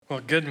Well,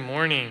 good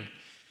morning.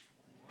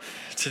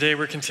 Today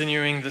we're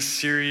continuing this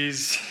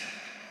series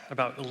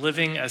about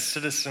living as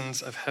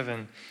citizens of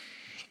heaven.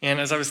 And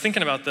as I was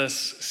thinking about this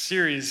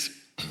series,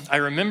 I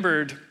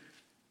remembered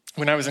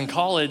when I was in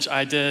college,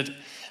 I did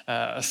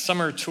a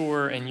summer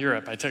tour in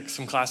Europe. I took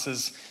some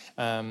classes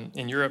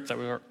in Europe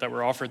that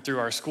were offered through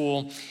our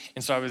school.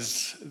 And so I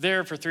was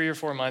there for 3 or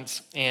 4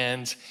 months.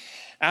 And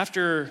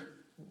after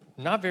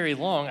not very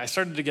long, I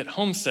started to get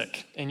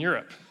homesick in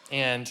Europe.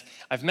 And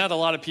I've met a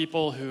lot of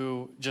people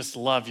who just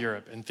love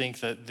Europe and think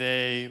that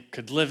they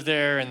could live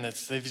there and that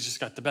they've just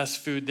got the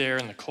best food there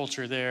and the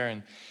culture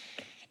there.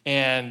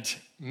 And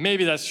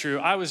maybe that's true.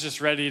 I was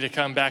just ready to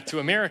come back to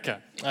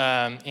America.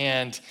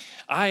 And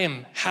I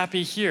am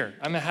happy here.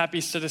 I'm a happy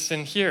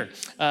citizen here.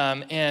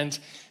 And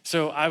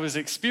so I was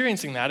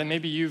experiencing that. And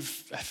maybe you've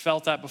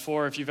felt that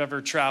before if you've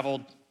ever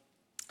traveled.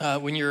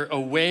 When you're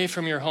away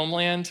from your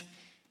homeland,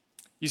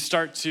 you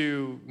start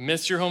to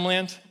miss your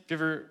homeland. Have you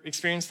ever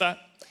experienced that?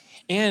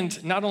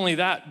 And not only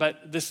that,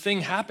 but this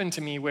thing happened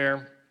to me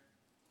where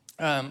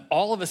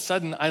all of a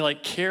sudden I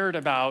cared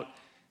about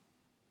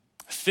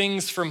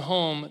things from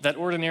home that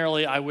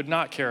ordinarily I would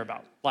not care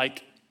about,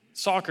 like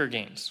soccer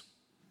games.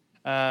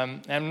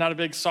 I'm not a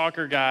big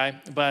soccer guy,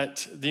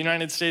 but the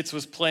United States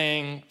was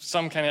playing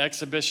some kind of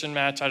exhibition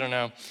match, I don't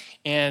know.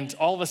 And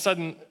all of a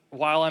sudden,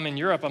 while I'm in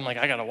Europe, I'm like,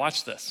 I gotta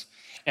watch this.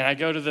 And I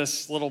go to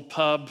this little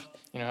pub,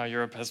 you know how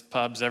Europe has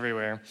pubs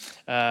everywhere,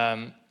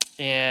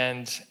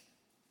 and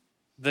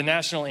the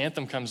national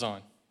anthem comes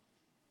on.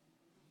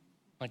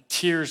 Like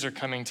tears are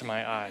coming to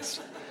my eyes.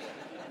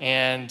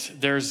 And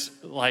there's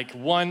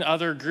one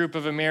other group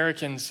of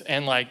Americans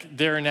and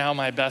they're now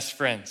my best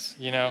friends,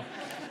 you know?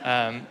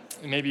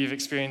 Maybe you've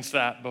experienced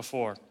that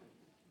before.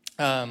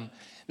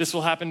 This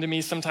will happen to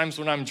me sometimes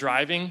when I'm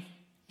driving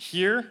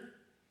here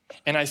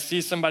and I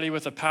see somebody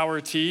with a Power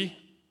T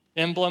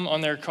emblem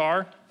on their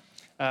car.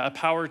 A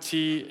Power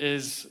T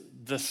is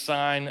the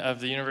sign of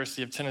the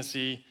University of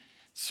Tennessee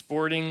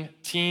sporting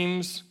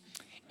teams,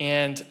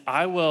 and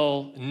I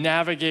will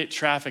navigate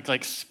traffic,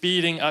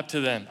 speeding up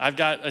to them. I've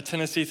got a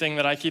Tennessee thing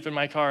that I keep in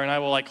my car, and I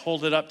will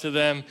hold it up to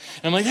them,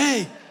 and I'm like,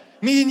 hey,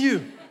 me and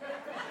you.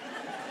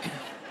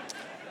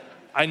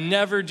 I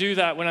never do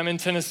that when I'm in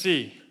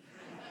Tennessee.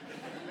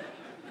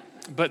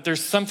 But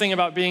there's something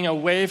about being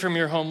away from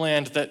your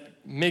homeland that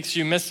makes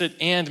you miss it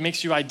and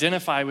makes you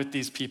identify with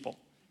these people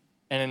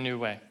in a new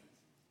way.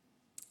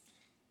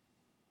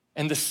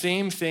 And the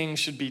same thing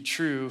should be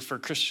true for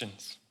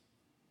Christians.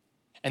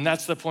 And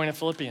that's the point of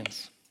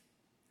Philippians,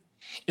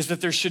 is that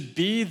there should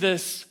be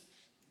this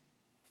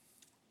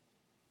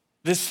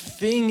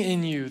thing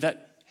in you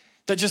that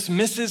just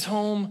misses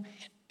home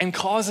and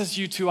causes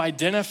you to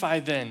identify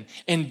then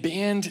and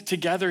band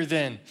together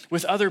then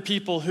with other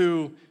people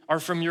who are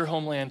from your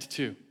homeland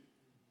too.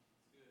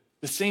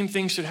 The same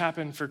thing should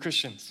happen for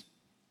Christians.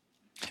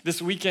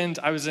 This weekend,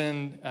 I was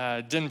in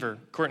Denver.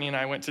 Courtney and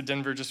I went to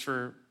Denver just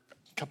for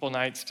a couple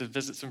nights to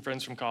visit some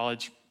friends from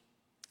college.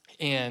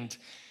 And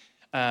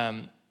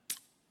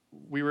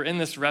we were in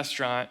this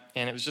restaurant,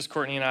 and it was just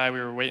Courtney and I.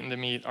 We were waiting to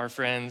meet our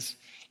friends.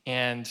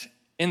 And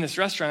in this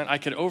restaurant, I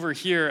could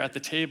overhear at the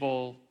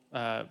table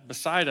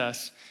beside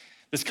us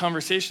this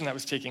conversation that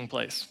was taking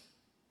place.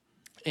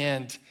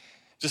 And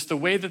just the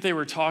way that they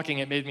were talking,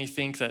 it made me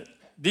think that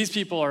these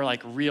people are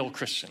real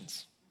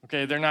Christians.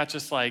 Okay, they're not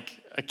just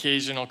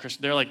occasional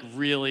Christians. They're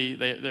really,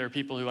 they're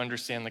people who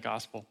understand the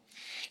gospel.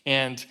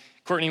 And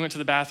Courtney went to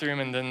the bathroom,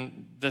 and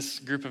then this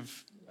group of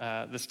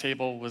this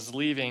table was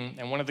leaving,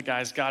 and one of the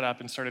guys got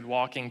up and started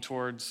walking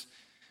towards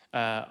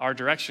our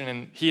direction,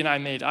 and he and I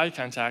made eye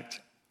contact,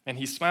 and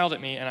he smiled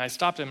at me, and I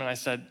stopped him, and I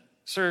said,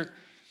 "Sir,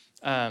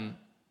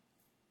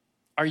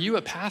 are you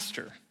a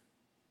pastor?"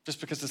 Just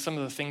because of some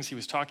of the things he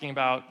was talking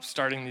about,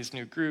 starting these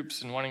new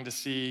groups and wanting to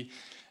see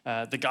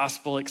the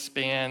gospel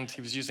expand.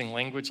 He was using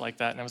language like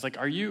that, and I was like,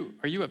 are you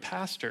a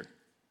pastor?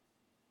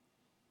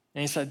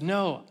 And he said,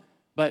 "No,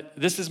 but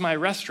this is my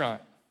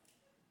restaurant."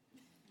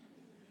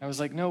 I was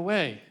like, "No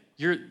way."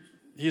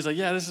 He's like,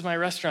 "Yeah, this is my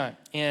restaurant."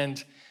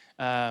 And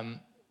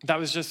that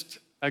was just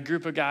a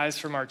group of guys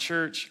from our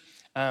church.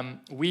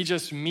 We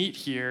just meet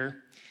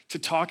here to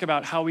talk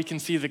about how we can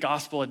see the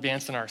gospel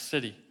advance in our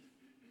city.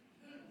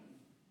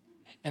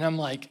 And I'm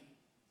like,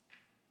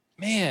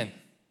 man,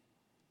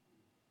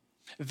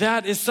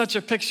 that is such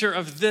a picture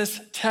of this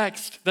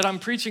text that I'm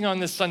preaching on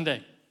this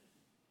Sunday.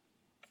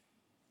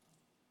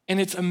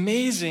 And it's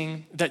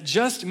amazing that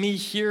just me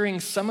hearing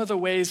some of the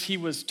ways he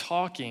was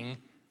talking,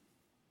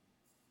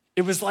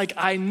 it was like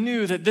I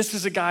knew that this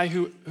is a guy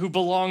who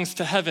belongs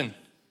to heaven.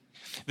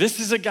 This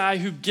is a guy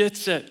who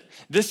gets it.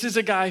 This is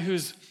a guy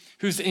who's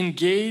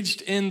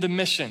engaged in the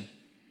mission.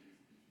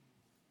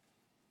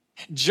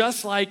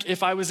 Just like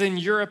if I was in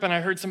Europe and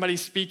I heard somebody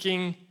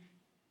speaking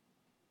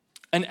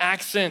an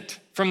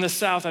accent from the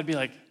South, I'd be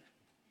like,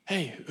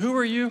 "Hey, who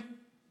are you?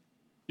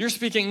 You're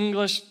speaking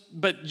English,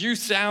 but you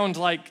sound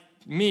like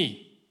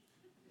me."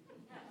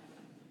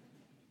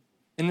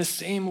 In the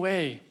same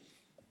way,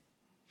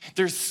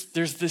 there's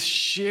this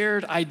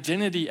shared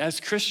identity as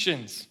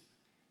Christians.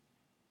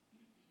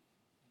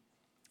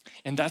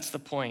 And that's the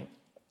point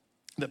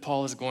that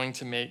Paul is going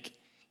to make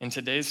in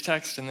today's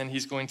text, and then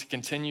he's going to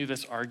continue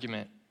this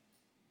argument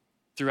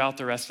throughout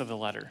the rest of the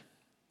letter.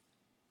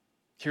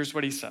 Here's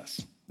what he says.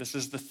 This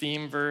is the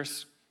theme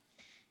verse,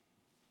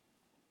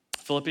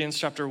 Philippians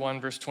chapter 1,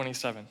 verse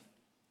 27.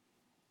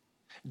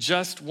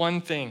 Just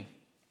one thing.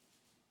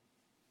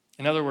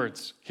 In other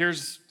words,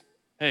 here's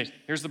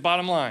the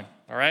bottom line,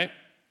 all right?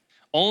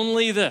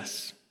 Only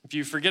this. If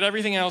you forget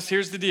everything else,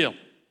 here's the deal.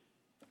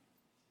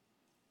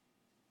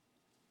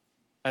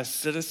 As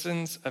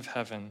citizens of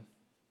heaven,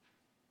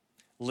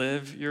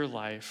 live your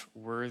life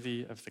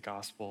worthy of the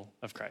gospel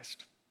of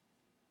Christ.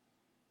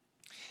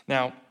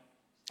 Now,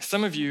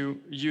 some of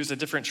you use a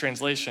different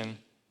translation,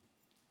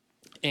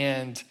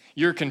 and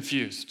you're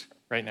confused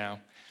right now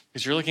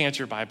because you're looking at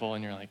your Bible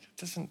and you're like, it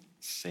doesn't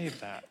say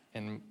that.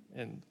 And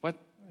what?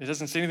 It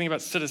doesn't say anything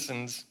about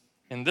citizens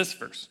in this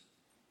verse.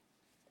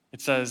 It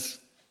says,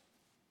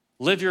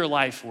 live your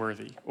life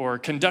worthy, or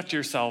conduct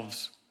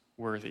yourselves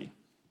worthy.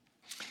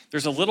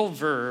 There's a little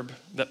verb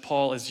that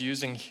Paul is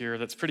using here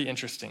that's pretty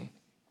interesting.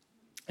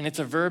 And it's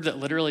a verb that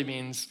literally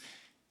means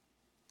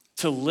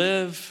to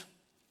live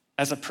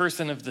as a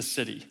person of the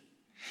city,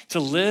 to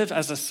live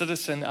as a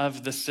citizen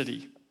of the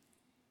city.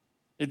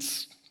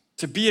 It's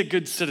to be a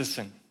good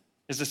citizen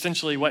is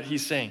essentially what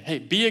he's saying. Hey,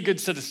 be a good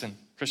citizen,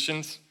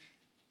 Christians.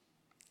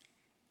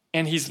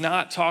 And he's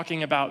not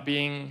talking about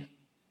being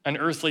an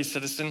earthly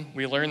citizen.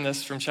 We learn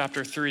this from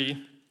chapter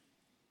 3,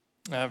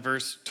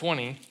 verse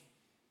 20.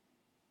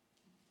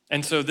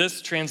 And so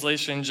this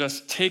translation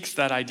just takes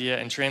that idea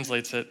and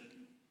translates it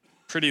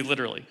pretty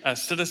literally.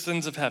 As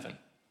citizens of heaven,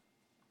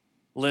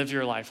 live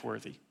your life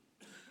worthy.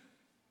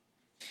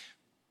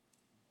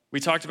 We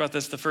talked about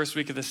this the first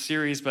week of this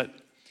series, but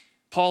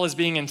Paul is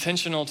being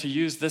intentional to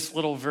use this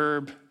little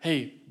verb,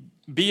 hey,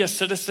 be a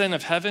citizen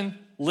of heaven,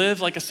 live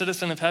like a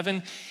citizen of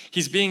heaven.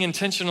 He's being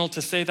intentional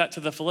to say that to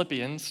the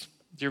Philippians.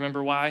 Do you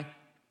remember why?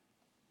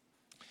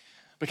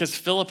 Because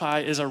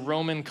Philippi is a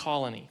Roman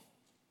colony.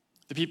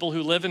 The people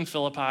who live in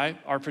Philippi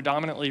are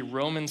predominantly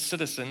Roman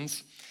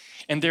citizens,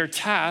 and their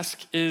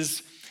task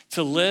is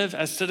to live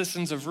as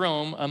citizens of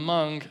Rome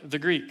among the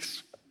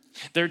Greeks.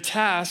 Their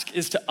task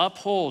is to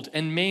uphold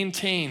and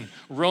maintain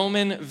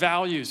Roman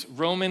values,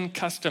 Roman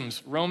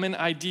customs, Roman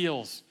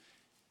ideals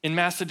in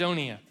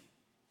Macedonia.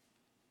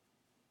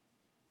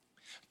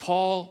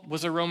 Paul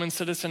was a Roman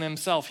citizen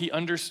himself. He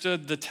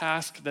understood the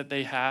task that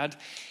they had,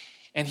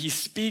 and he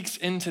speaks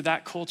into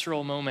that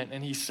cultural moment,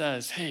 and he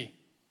says, hey,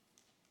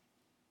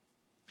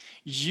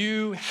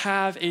 you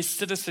have a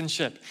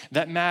citizenship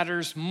that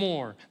matters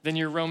more than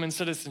your Roman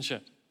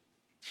citizenship.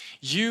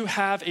 You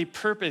have a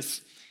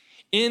purpose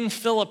in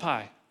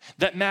Philippi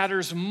that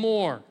matters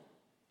more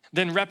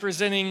than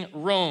representing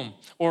Rome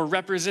or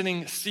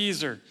representing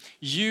Caesar.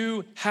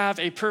 You have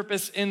a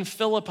purpose in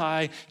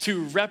Philippi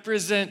to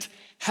represent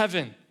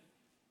heaven.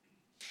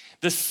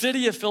 The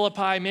city of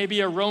Philippi may be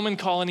a Roman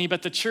colony,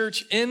 but the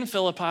church in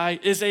Philippi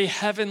is a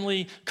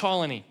heavenly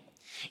colony.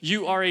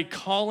 You are a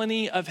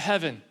colony of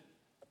heaven.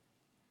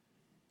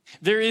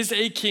 There is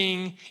a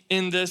king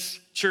in this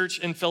church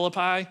in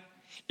Philippi.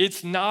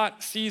 It's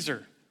not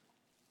Caesar.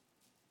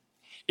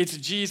 It's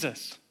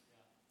Jesus.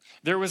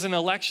 There was an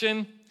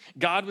election.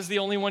 God was the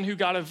only one who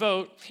got a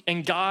vote,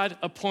 and God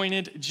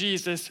appointed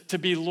Jesus to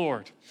be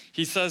Lord.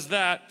 He says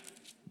that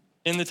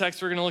in the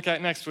text we're going to look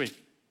at next week.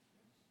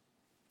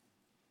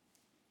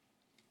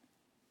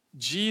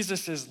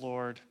 Jesus is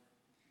Lord.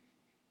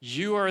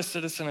 You are a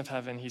citizen of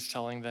heaven, he's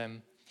telling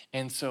them.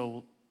 And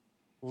so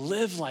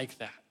live like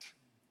that.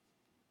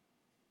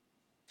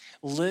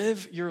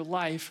 Live your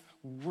life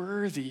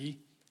worthy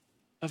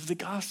of the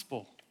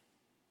gospel.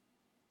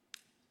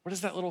 What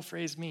does that little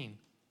phrase mean?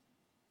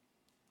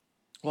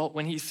 Well,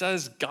 when he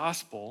says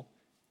gospel,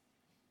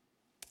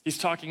 he's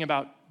talking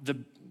about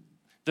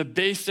the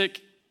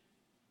basic,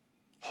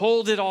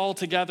 hold it all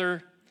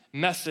together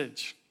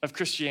message of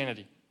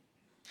Christianity.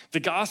 The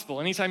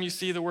gospel, anytime you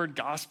see the word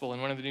gospel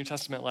in one of the New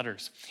Testament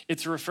letters,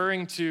 it's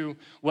referring to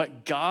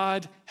what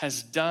God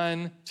has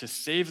done to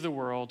save the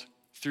world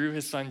through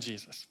his son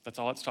Jesus. That's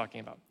all it's talking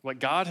about. What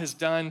God has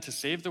done to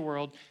save the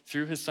world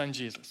through his son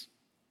Jesus.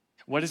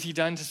 What has he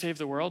done to save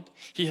the world?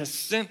 He has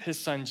sent his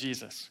son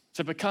Jesus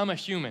to become a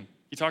human.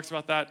 He talks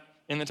about that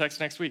in the text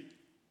next week.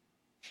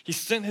 He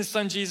sent his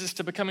son Jesus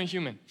to become a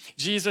human.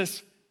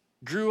 Jesus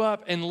grew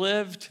up and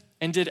lived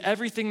and did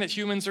everything that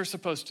humans are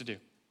supposed to do.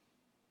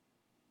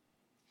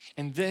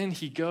 And then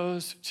he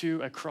goes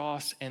to a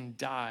cross and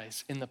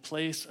dies in the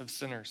place of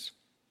sinners,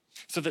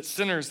 so that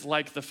sinners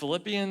like the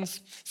Philippians,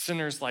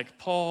 sinners like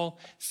Paul,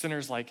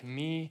 sinners like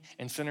me,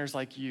 and sinners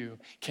like you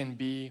can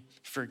be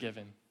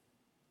forgiven.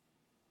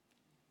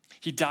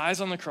 He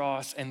dies on the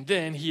cross, and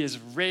then he is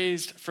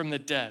raised from the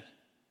dead.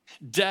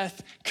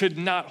 Death could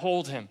not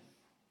hold him.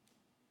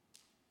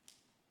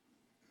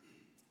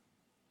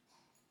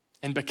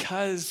 And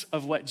because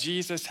of what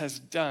Jesus has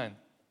done,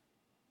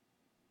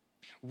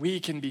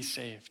 we can be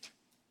saved.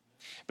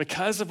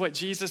 Because of what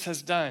Jesus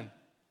has done,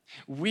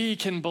 we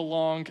can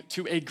belong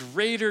to a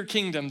greater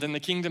kingdom than the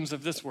kingdoms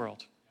of this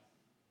world.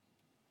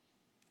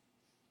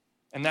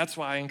 And that's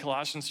why in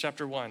Colossians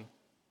chapter 1,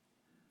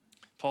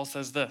 Paul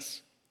says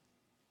this: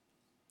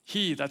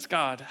 He, that's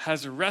God,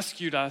 has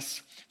rescued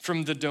us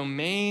from the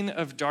domain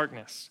of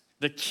darkness,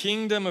 the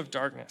kingdom of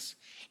darkness,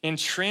 and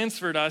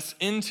transferred us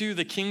into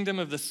the kingdom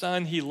of the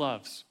Son he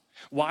loves.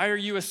 Why are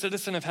you a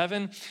citizen of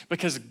heaven?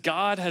 Because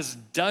God has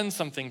done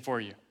something for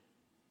you.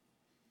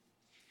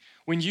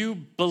 When you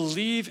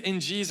believe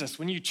in Jesus,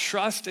 when you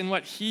trust in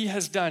what he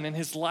has done in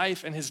his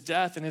life and his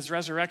death and his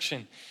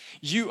resurrection,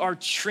 you are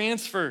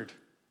transferred.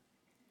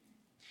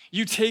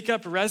 You take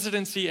up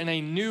residency in a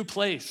new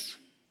place.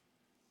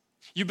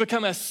 You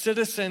become a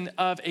citizen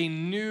of a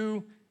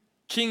new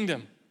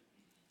kingdom.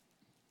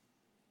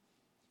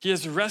 He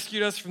has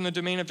rescued us from the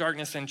domain of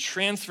darkness and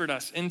transferred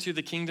us into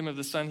the kingdom of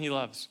the Son he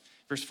loves.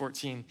 Verse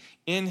 14,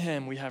 in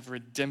him we have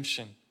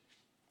redemption,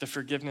 the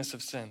forgiveness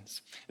of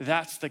sins.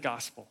 That's the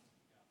gospel.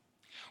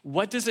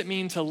 What does it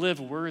mean to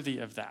live worthy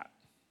of that?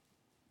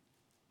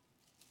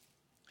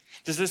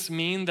 Does this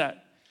mean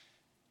that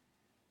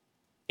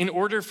in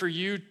order for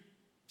you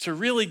to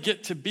really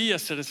get to be a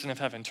citizen of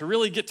heaven, to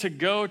really get to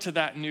go to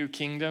that new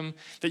kingdom,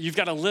 that you've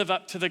got to live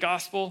up to the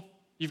gospel?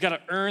 You've got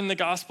to earn the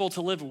gospel.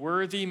 To live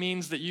worthy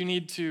means that you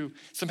need to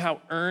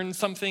somehow earn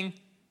something.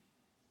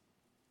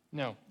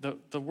 No,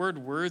 the word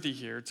worthy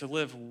here, to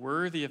live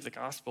worthy of the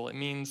gospel, it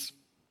means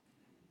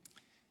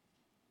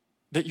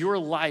that your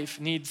life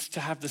needs to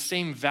have the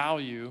same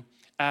value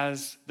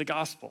as the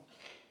gospel.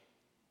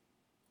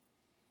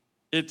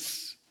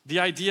 It's the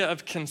idea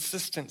of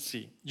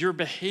consistency. Your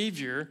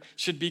behavior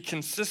should be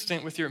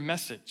consistent with your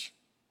message.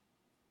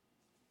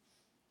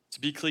 To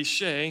be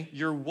cliche,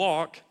 your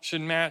walk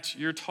should match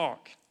your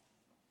talk.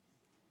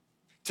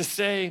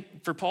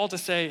 For Paul to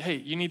say, hey,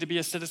 you need to be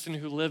a citizen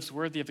who lives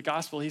worthy of the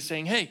gospel, he's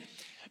saying, hey,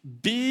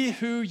 be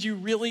who you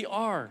really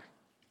are.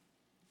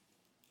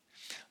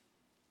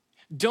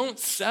 Don't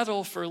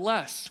settle for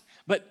less,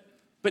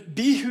 but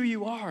be who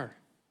you are.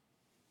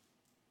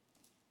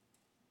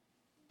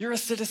 You're a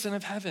citizen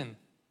of heaven.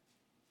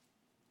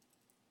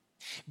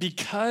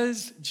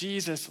 Because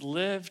Jesus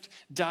lived,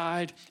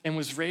 died, and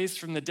was raised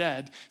from the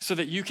dead so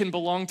that you can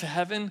belong to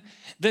heaven,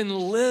 then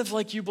live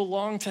like you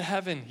belong to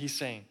heaven, he's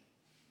saying.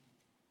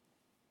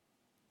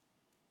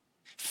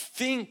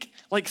 Think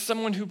like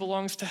someone who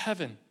belongs to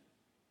heaven.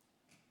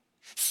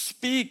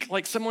 Speak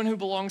like someone who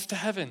belongs to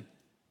heaven.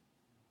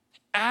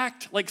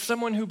 Act like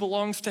someone who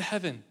belongs to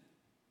heaven.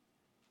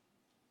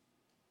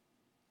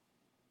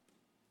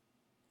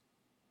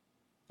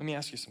 Let me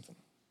ask you something.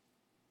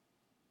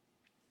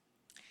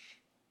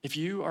 If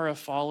you are a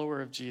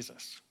follower of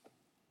Jesus,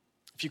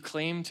 if you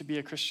claim to be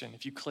a Christian,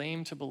 if you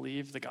claim to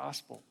believe the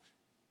gospel,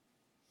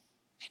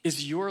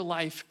 is your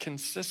life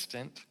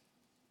consistent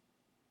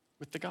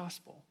with the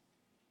gospel?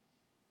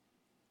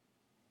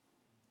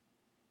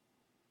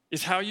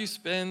 Is how you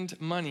spend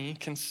money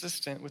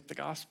consistent with the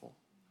gospel?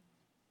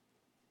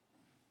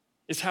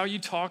 Is how you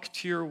talk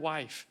to your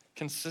wife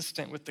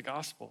consistent with the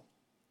gospel?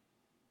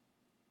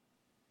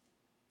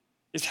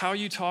 Is how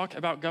you talk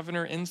about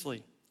Governor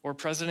Inslee or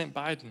President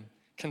Biden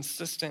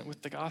consistent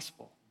with the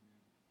gospel?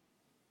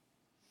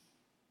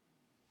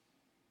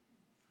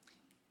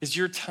 Is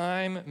your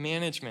time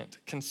management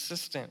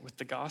consistent with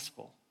the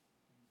gospel?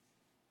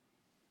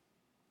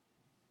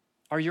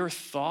 Are your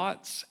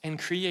thoughts and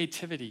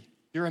creativity,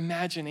 your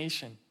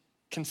imagination,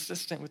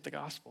 consistent with the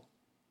gospel?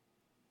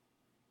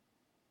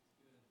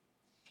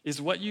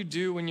 Is what you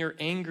do when you're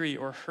angry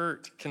or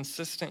hurt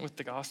consistent with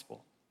the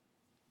gospel?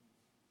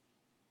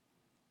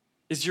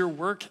 Is your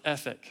work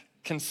ethic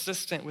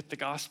consistent with the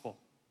gospel?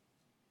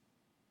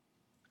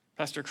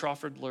 Pastor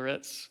Crawford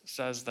Loritz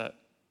says that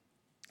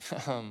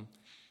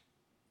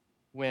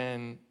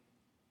when,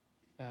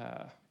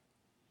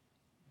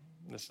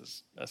 this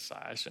is a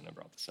sigh, I shouldn't have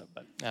brought this up,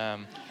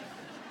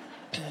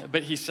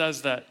 but he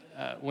says that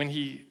when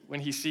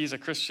he sees a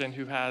Christian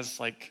who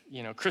has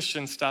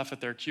Christian stuff at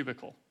their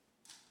cubicle,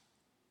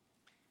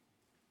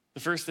 the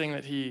first thing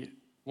that he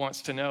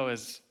wants to know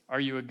is, are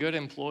you a good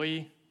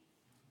employee?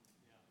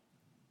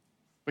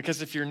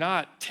 Because if you're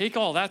not, take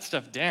all that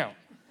stuff down,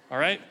 all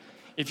right?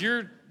 If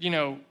you're,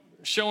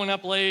 showing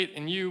up late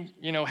and you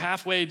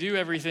halfway do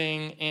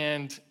everything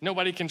and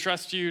nobody can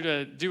trust you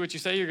to do what you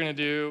say you're gonna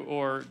do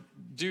or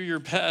do your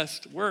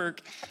best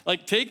work,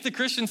 take the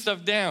Christian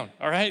stuff down,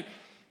 all right?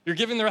 You're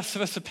giving the rest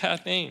of us a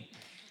bad name.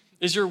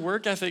 Is your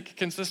work ethic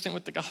consistent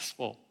with the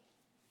gospel?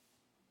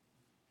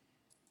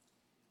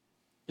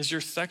 Is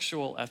your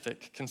sexual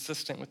ethic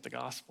consistent with the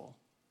gospel?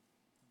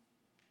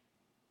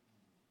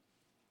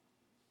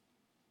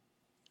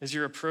 Is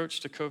your approach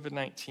to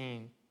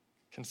COVID-19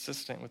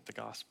 consistent with the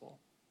gospel?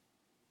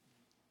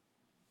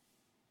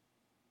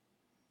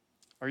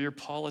 Are your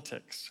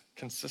politics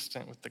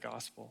consistent with the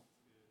gospel?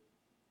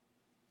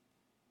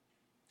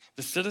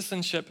 The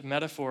citizenship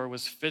metaphor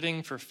was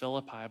fitting for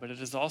Philippi, but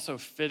it is also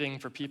fitting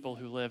for people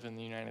who live in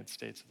the United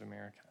States of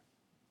America.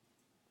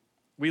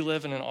 We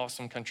live in an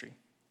awesome country.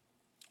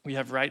 We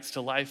have rights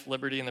to life,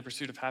 liberty, and the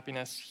pursuit of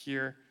happiness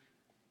here.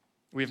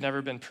 We've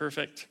never been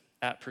perfect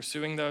at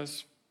pursuing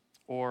those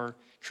or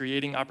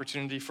creating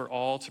opportunity for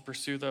all to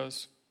pursue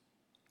those.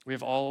 We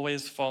have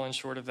always fallen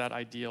short of that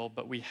ideal,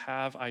 but we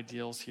have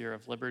ideals here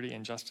of liberty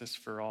and justice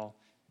for all.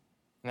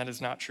 And that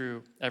is not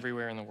true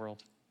everywhere in the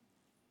world.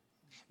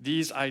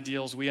 These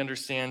ideals we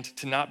understand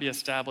to not be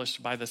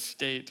established by the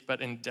state,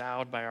 but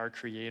endowed by our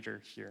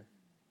Creator here.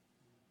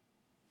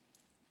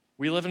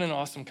 We live in an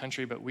awesome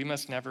country, but we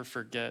must never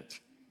forget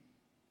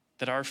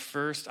that our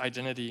first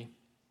identity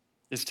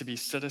is to be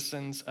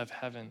citizens of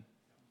heaven,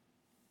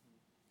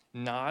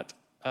 not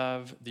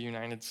of the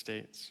United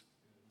States.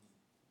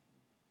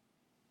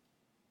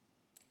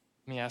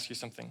 Let me ask you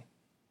something.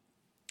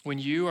 When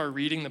you are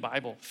reading the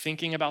Bible,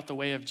 thinking about the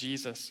way of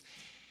Jesus,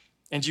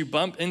 and you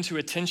bump into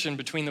a tension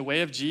between the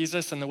way of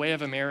Jesus and the way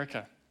of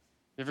America,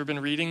 you ever been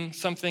reading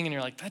something and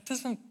you're like, that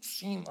doesn't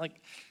seem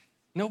like,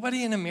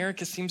 nobody in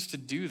America seems to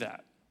do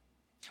that.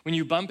 When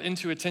you bump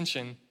into a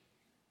tension,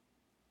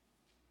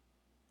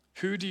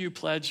 who do you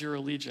pledge your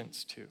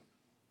allegiance to?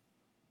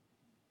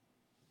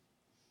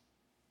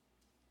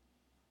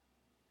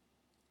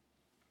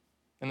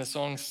 In the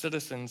song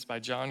Citizens by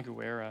John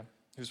Guerra,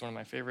 who's one of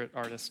my favorite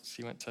artists,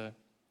 he went to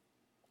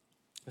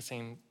the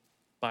same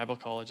Bible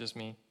college as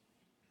me.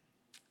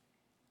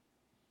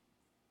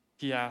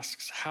 He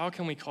asks, how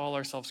can we call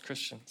ourselves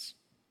Christians?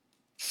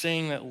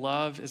 Saying that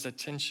love is a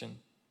tension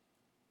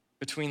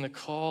between the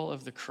call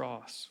of the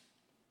cross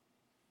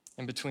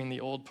and between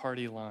the old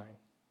party line.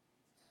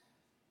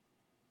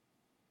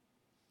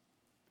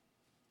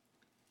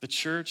 The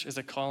church is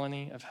a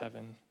colony of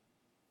heaven.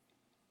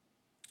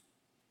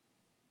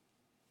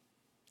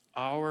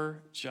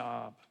 Our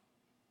job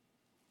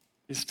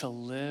is to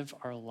live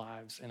our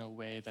lives in a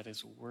way that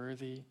is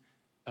worthy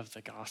of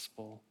the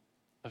gospel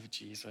of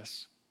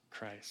Jesus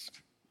Christ.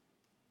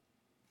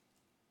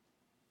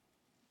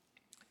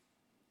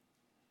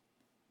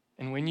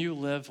 And when you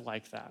live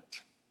like that,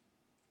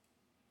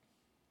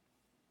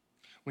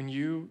 when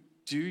you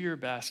do your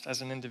best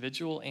as an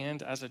individual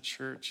and as a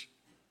church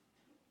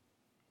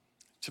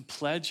to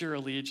pledge your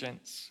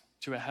allegiance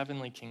to a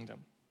heavenly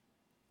kingdom,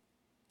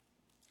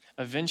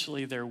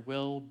 eventually there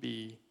will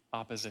be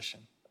opposition.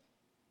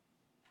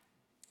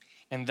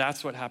 And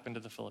that's what happened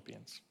to the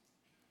Philippians.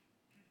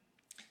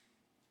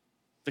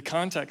 The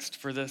context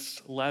for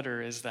this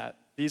letter is that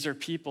these are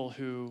people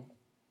who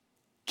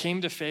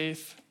came to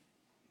faith.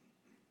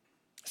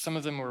 Some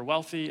of them were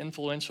wealthy,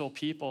 influential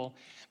people,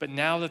 but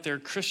now that they're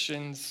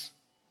Christians,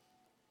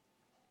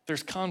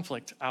 there's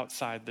conflict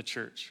outside the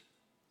church.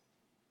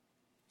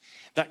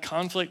 That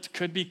conflict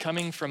could be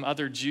coming from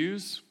other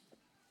Jews.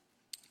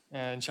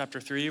 In chapter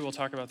 3, we'll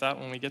talk about that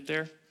when we get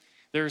there.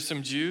 There are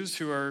some Jews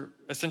who are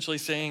essentially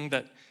saying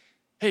that,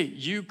 hey,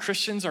 you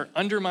Christians are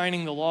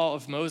undermining the law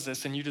of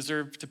Moses and you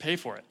deserve to pay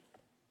for it.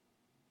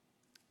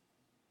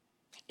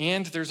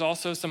 And there's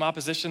also some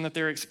opposition that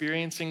they're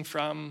experiencing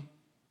from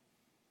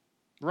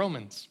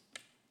Romans.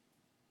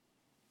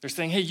 They're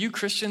saying, hey, you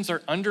Christians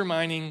are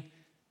undermining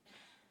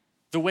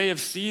the way of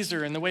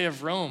Caesar and the way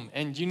of Rome,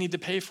 and you need to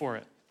pay for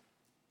it.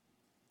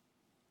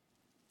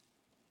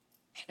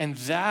 And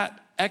that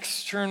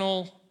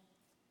external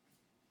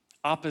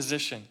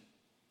opposition,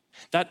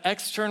 that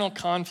external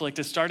conflict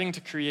is starting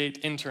to create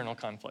internal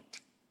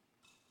conflict.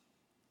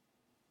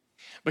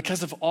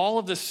 Because of all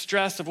of the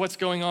stress of what's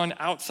going on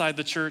outside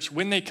the church,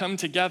 when they come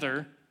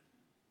together,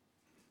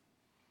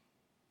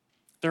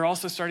 they're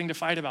also starting to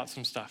fight about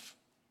some stuff.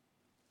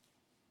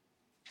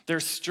 They're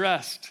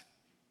stressed.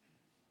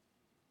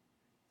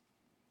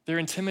 They're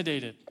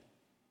intimidated.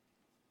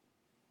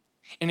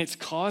 And it's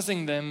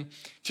causing them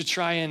to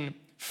try and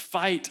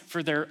fight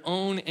for their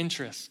own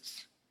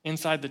interests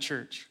inside the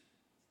church.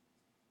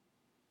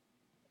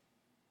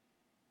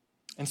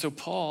 And so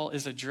Paul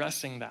is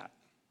addressing that.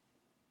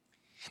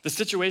 The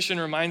situation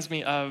reminds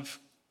me of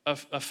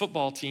a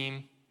football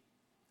team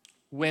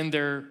when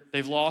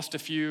they've lost a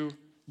few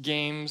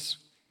games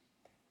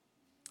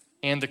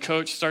and the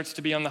coach starts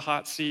to be on the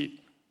hot seat.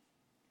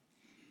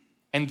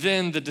 And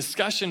then the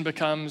discussion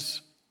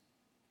becomes,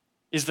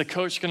 is the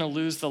coach going to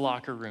lose the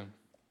locker room?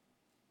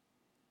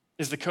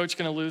 Is the coach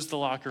going to lose the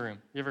locker room?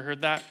 You ever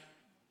heard that?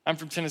 I'm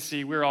from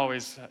Tennessee. We're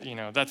always,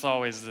 that's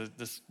always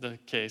the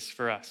case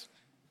for us.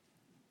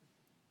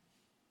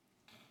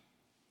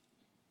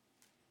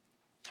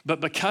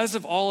 But because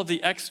of all of the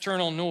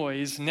external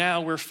noise,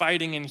 now we're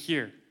fighting in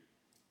here.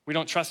 We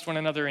don't trust one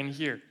another in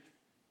here.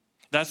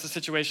 That's the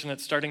situation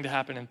that's starting to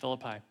happen in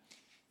Philippi.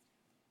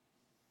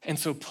 And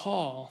so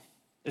Paul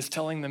is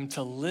telling them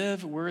to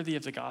live worthy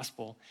of the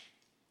gospel,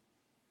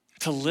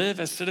 to live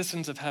as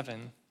citizens of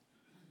heaven.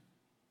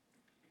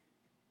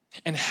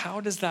 And how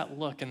does that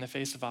look in the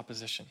face of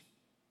opposition?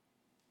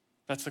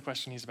 That's the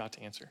question he's about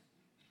to answer.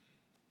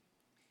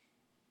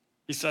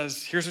 He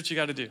says, here's what you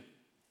got to do.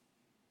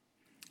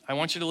 I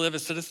want you to live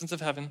as citizens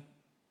of heaven,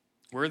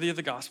 worthy of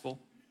the gospel.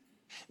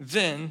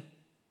 Then,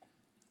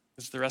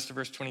 this is the rest of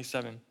verse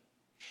 27.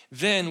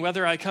 Then,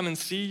 whether I come and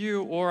see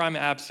you or I'm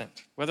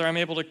absent, whether I'm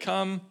able to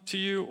come to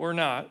you or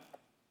not,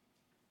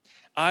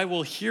 I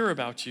will hear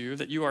about you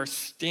that you are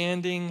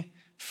standing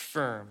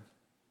firm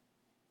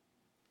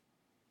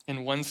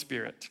in one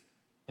spirit,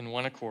 in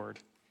one accord,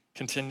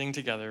 contending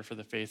together for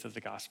the faith of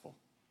the gospel.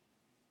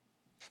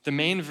 The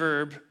main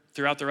verb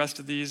throughout the rest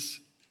of these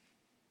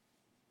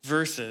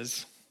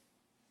verses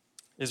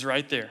is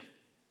right there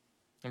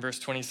in verse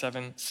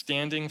 27,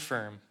 standing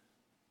firm.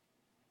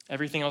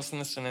 Everything else in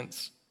the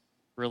sentence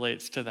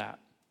relates to that.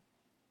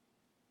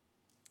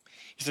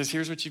 He says,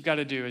 here's what you've got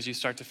to do as you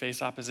start to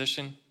face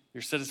opposition.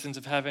 You're citizens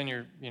of heaven.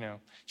 You're,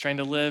 trying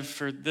to live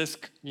for this,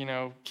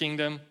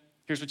 kingdom.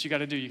 Here's what you got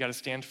to do. You got to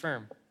stand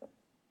firm.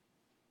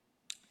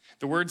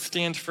 The word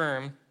stand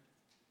firm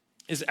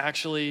is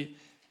actually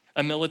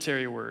a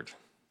military word.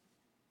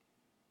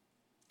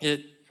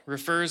 It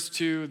refers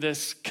to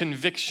this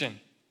conviction,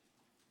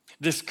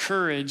 this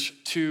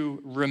courage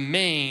to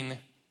remain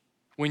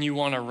when you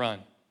want to run.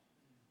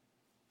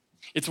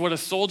 It's what a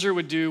soldier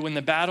would do when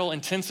the battle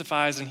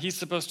intensifies and he's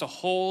supposed to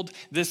hold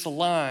this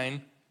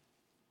line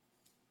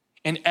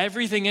and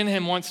everything in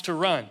him wants to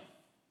run,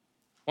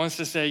 wants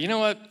to say, you know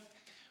what?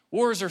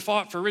 Wars are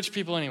fought for rich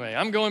people anyway.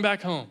 I'm going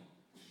back home.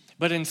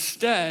 But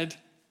instead,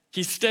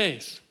 he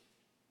stays.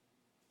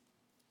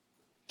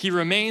 He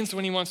remains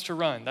when he wants to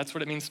run. That's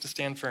what it means to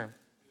stand firm.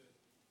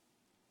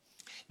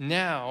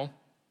 Now,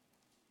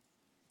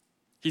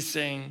 he's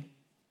saying,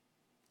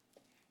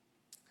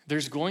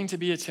 there's going to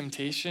be a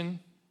temptation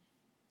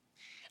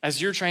as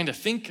you're trying to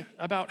think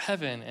about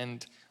heaven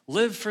and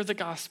live for the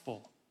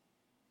gospel.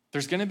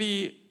 There's going to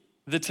be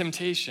the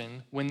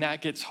temptation when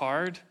that gets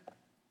hard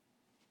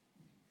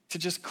to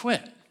just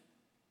quit,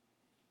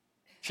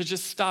 to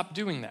just stop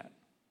doing that,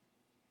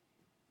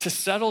 to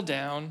settle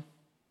down,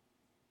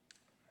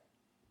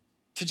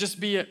 to just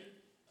be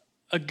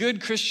a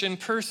good Christian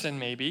person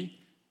maybe,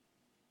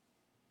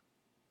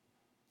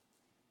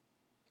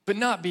 but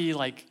not be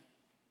like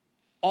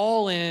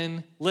all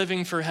in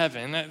living for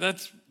heaven.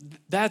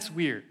 That's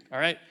weird, all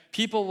right?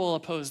 People will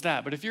oppose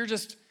that. But if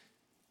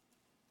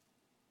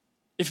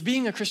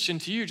being a Christian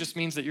to you just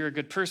means that you're a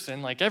good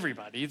person like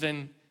everybody,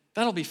 then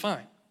that'll be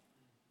fine.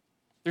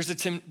 There's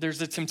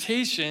a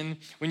temptation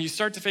when you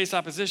start to face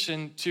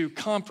opposition to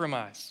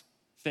compromise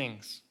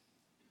things.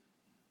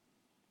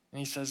 And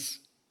he says,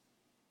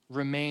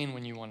 remain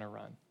when you want to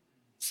run.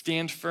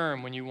 Stand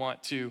firm when you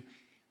want to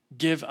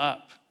give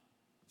up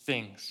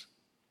things.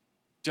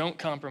 Don't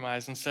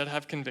compromise, instead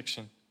have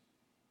conviction.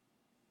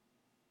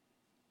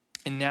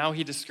 And now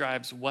he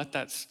describes what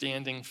that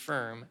standing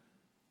firm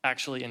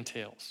actually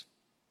entails.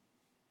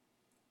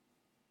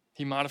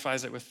 He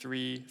modifies it with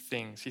three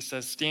things. He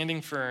says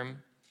standing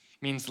firm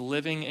means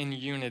living in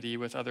unity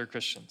with other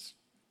Christians.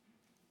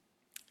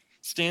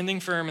 Standing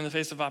firm in the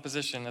face of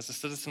opposition as a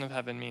citizen of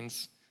heaven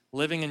means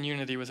living in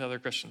unity with other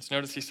Christians.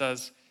 Notice he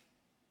says,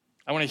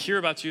 I want to hear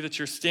about you that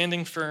you're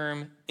standing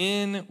firm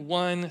in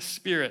one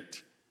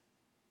spirit,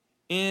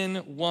 in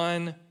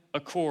one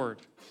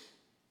accord.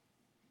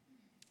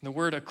 The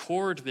word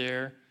accord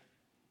there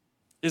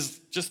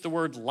is just the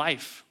word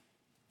life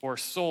or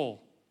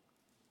soul,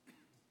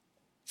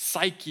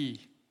 psyche.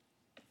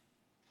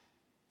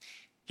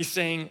 He's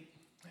saying,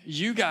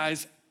 you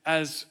guys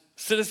as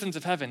citizens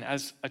of heaven,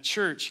 as a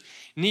church,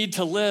 need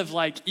to live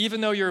like,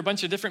 even though you're a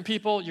bunch of different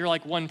people, you're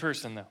like one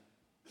person though.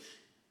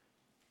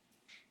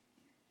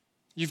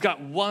 You've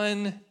got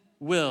one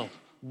will,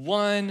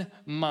 one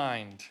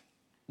mind,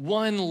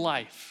 one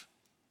life,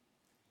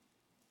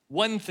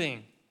 one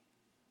thing.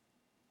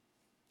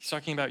 He's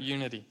talking about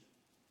unity.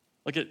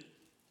 Look at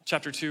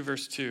chapter 2,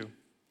 verse 2.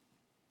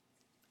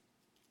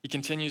 He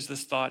continues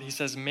this thought. He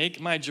says, make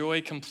my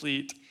joy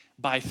complete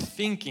by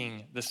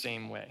thinking the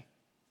same way,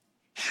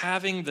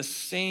 having the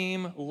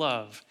same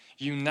love,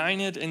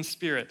 united in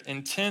spirit,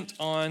 intent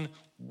on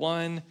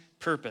one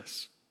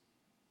purpose.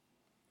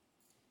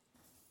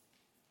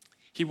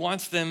 He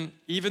wants them,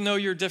 even though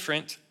you're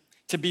different,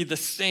 to be the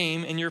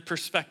same in your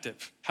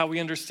perspective. How we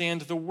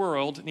understand the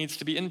world needs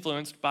to be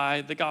influenced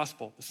by the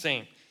gospel, the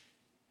same.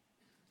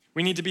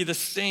 We need to be the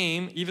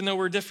same, even though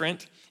we're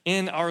different,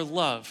 in our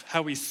love.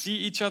 How we see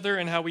each other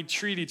and how we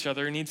treat each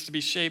other needs to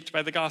be shaped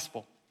by the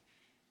gospel.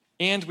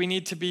 And we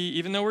need to be,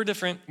 even though we're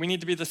different, we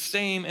need to be the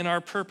same in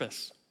our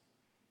purpose.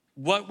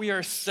 What we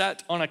are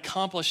set on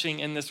accomplishing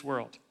in this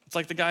world. It's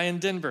like the guy in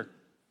Denver.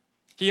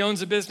 He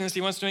owns a business,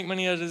 he wants to make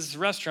money at his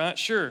restaurant,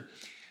 sure.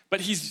 But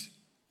he's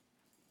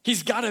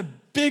got a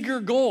bigger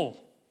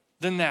goal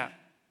than that.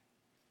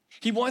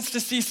 He wants to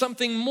see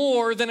something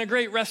more than a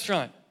great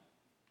restaurant.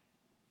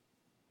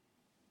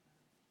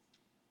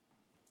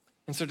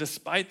 And so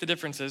despite the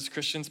differences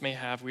Christians may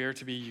have, we are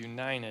to be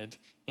united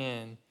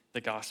in the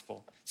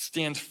gospel.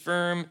 Stand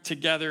firm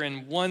together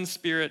in one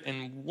spirit,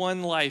 in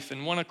one life,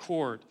 in one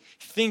accord.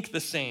 Think the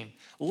same,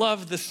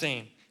 love the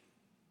same.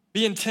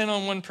 Be intent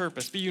on one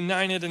purpose, be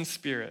united in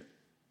spirit.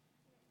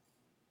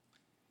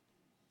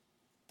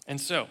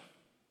 And so,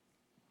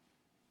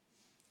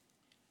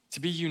 to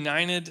be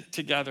united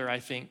together, I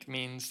think,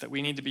 means that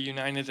we need to be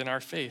united in our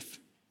faith.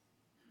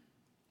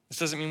 This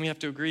doesn't mean we have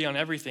to agree on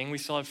everything. We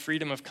still have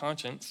freedom of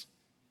conscience.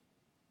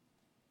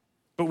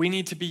 But we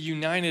need to be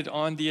united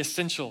on the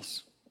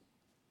essentials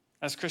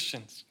as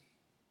Christians.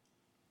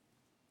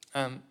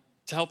 To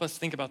help us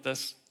think about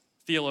this,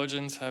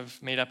 theologians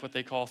have made up what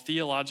they call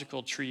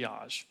theological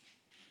triage.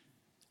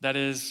 That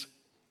is,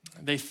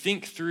 they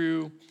think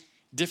through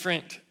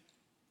different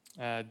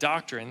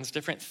doctrines,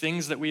 different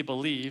things that we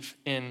believe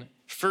in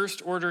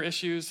first order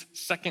issues,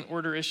 second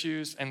order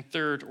issues, and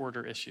third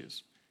order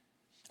issues.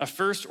 A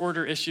first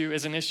order issue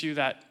is an issue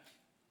that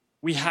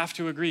we have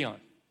to agree on.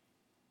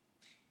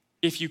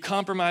 If you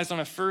compromise on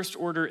a first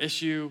order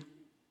issue,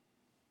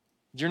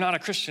 you're not a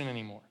Christian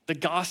anymore. The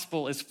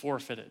gospel is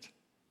forfeited.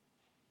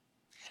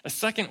 A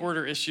second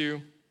order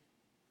issue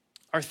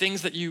are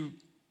things that you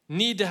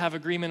need to have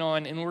agreement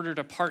on in order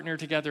to partner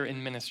together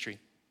in ministry.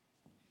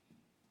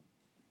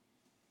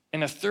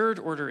 And a third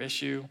order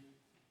issue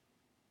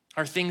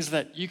are things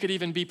that you could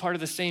even be part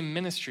of the same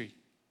ministry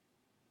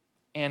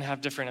and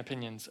have different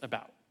opinions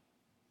about.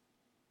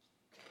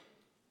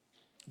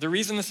 The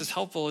reason this is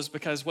helpful is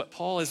because what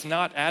Paul is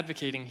not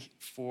advocating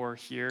for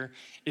here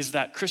is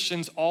that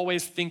Christians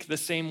always think the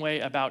same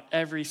way about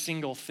every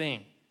single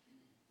thing.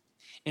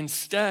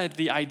 Instead,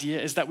 the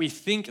idea is that we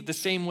think the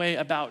same way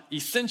about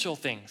essential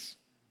things.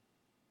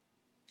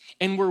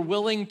 And we're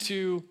willing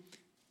to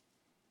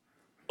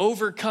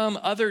overcome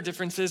other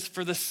differences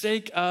for the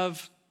sake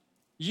of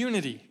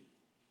unity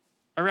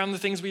around the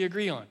things we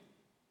agree on.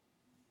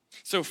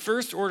 So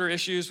first order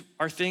issues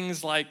are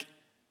things like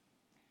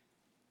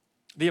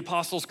the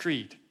Apostles'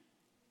 Creed.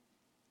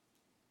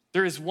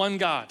 There is one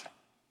God.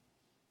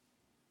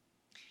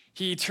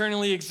 He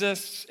eternally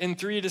exists in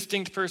three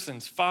distinct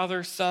persons,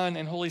 Father, Son,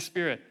 and Holy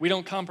Spirit. We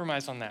don't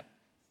compromise on that.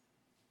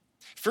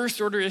 First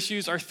order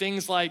issues are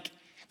things like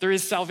there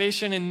is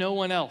salvation in no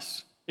one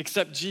else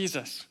except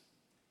Jesus.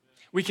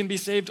 We can be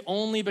saved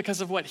only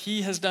because of what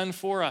he has done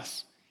for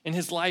us in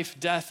his life,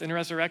 death, and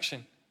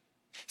resurrection.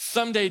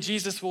 Someday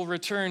Jesus will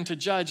return to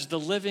judge the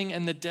living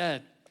and the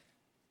dead.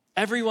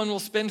 Everyone will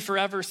spend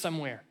forever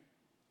somewhere.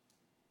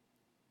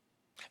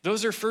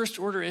 Those are first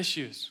order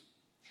issues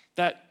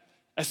that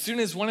as soon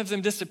as one of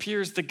them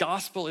disappears, the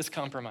gospel is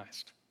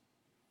compromised.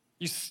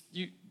 You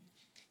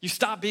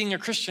stop being a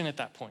Christian at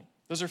that point.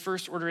 Those are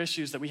first order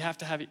issues that we have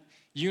to have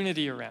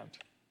unity around.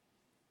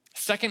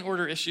 Second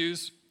order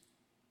issues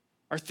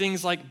are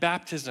things like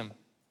baptism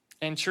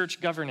and church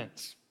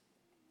governance.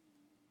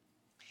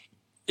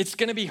 It's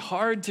going to be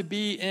hard to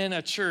be in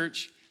a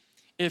church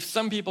if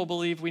some people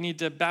believe we need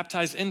to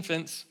baptize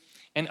infants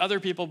and other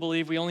people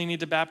believe we only need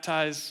to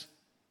baptize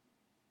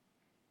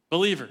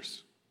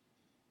believers.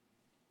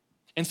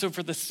 And so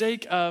for the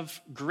sake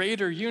of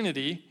greater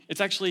unity,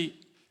 it's actually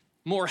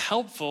more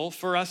helpful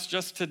for us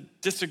just to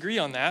disagree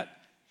on that,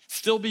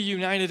 still be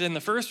united in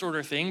the first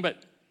order thing,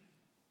 but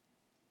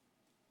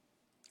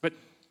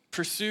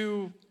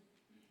pursue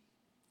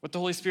what the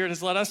Holy Spirit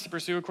has led us to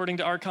pursue according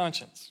to our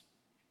conscience.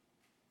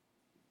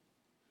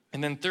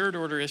 And then third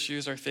order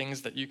issues are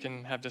things that you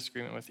can have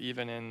disagreement with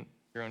even in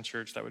your own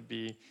church. That would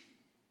be,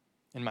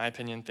 in my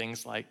opinion,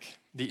 things like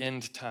the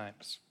end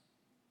times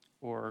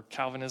or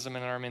Calvinism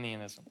and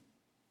Arminianism.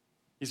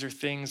 These are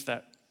things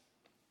that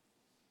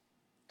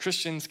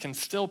Christians can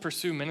still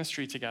pursue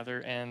ministry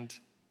together and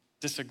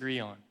disagree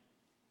on.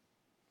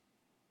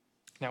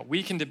 Now,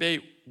 we can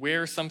debate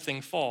where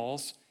something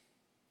falls,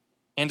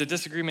 and a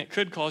disagreement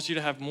could cause you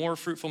to have more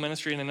fruitful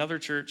ministry in another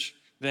church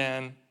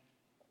than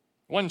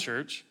one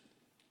church.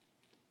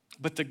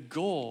 But the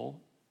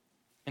goal,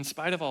 in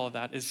spite of all of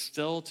that, is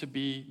still to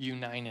be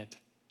united.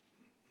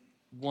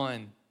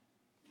 One.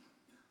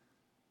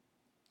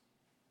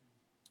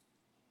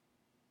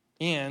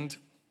 And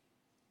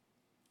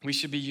we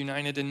should be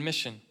united in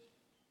mission. I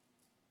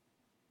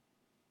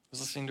was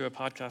listening to a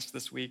podcast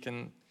this week,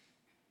 and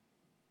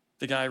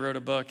the guy wrote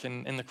a book,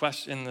 and in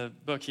the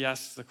book he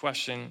asks the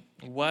question,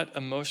 what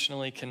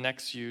emotionally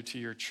connects you to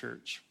your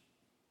church?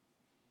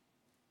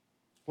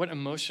 What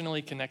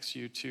emotionally connects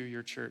you to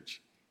your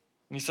church?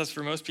 And he says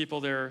for most people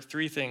there are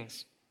three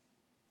things: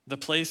 the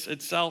place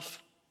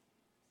itself,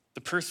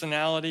 the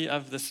personality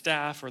of the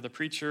staff or the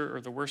preacher or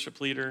the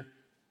worship leader,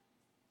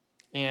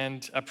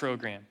 and a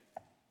program.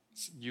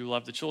 You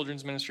love the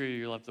children's ministry, or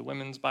you love the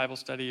women's Bible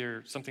study,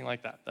 or something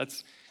like that.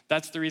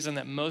 That's the reason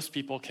that most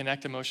people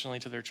connect emotionally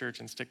to their church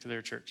and stick to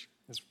their church,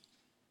 is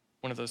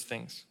one of those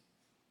things.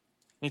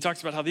 And he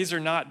talks about how these are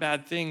not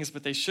bad things,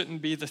 but they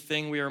shouldn't be the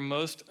thing we are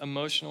most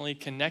emotionally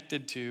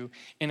connected to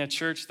in a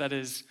church that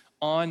is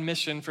on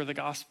mission for the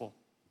gospel.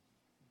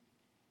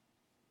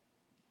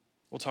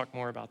 We'll talk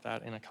more about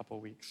that in a couple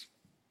weeks.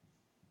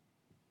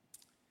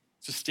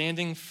 So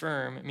standing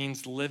firm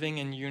means living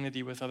in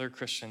unity with other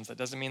Christians. That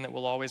doesn't mean that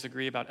we'll always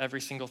agree about every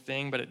single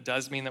thing, but it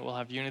does mean that we'll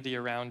have unity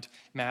around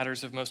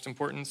matters of most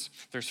importance.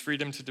 There's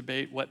freedom to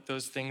debate what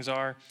those things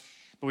are,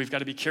 but we've got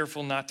to be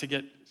careful not to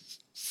get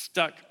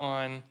stuck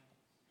on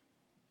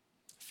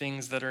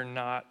things that are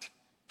not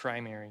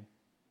primary.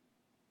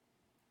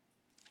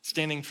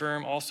 Standing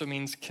firm also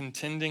means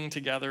contending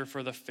together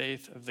for the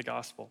faith of the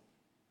gospel.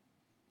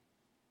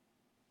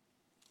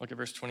 Look at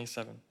verse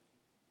 27.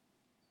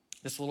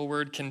 This little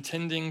word,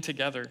 contending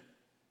together,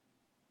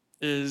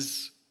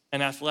 is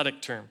an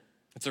athletic term.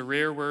 It's a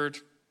rare word.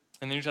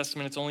 In the New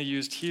Testament, it's only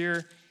used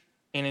here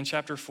and in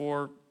chapter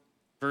 4,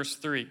 verse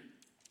 3.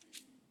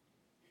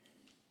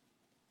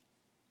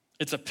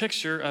 It's a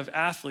picture of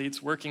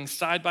athletes working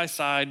side by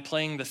side,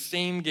 playing the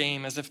same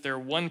game as if they're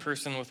one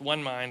person with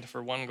one mind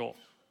for one goal.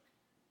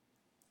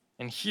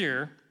 And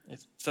here,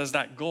 it says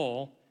that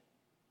goal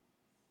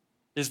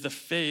is the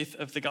faith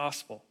of the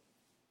gospel.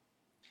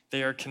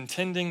 They are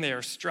contending, they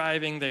are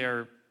striving, they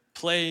are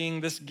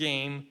playing this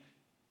game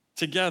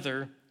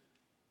together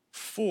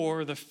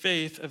for the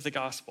faith of the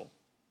gospel.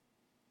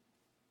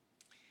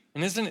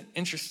 And isn't it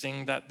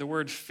interesting that the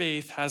word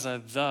faith has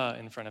a "the"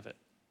 in front of it?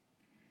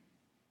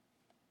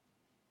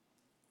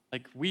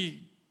 Like,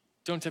 we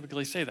don't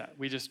typically say that.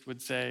 We just would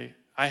say,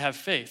 I have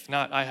faith,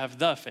 not I have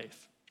the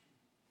faith,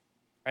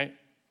 right?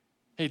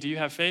 Hey, do you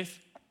have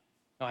faith?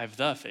 No, I have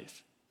the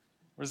faith.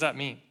 What does that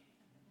mean?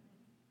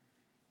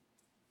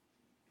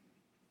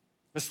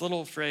 This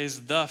little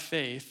phrase, the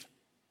faith,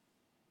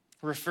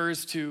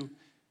 refers to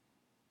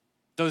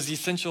those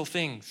essential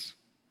things,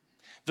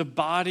 the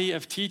body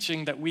of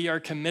teaching that we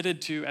are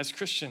committed to as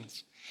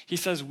Christians. He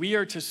says we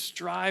are to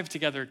strive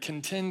together,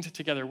 contend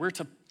together. We're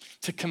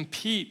to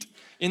compete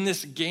in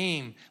this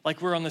game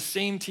like we're on the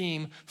same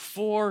team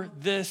for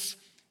this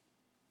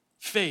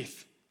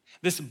faith,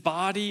 this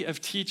body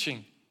of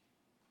teaching,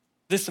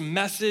 this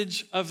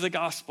message of the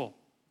gospel.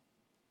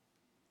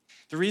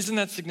 The reason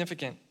that's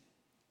significant,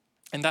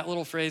 and that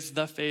little phrase,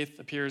 the faith,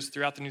 appears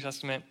throughout the New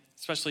Testament,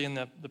 especially in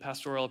the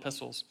pastoral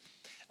epistles,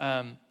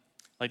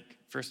 like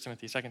 1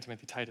 Timothy, 2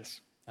 Timothy,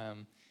 Titus.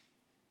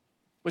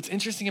 What's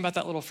interesting about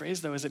that little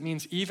phrase, though, is it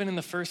means even in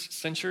the first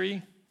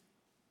century,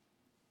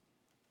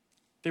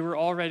 they were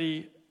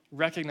already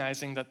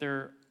recognizing that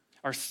there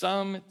are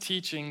some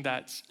teaching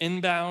that's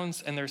in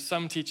bounds and there's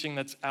some teaching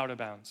that's out of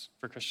bounds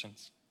for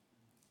Christians.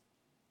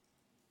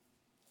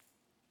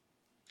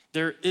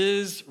 There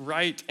is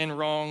right and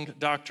wrong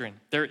doctrine.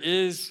 There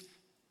is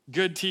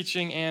good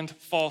teaching and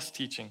false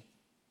teaching.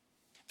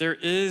 There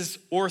is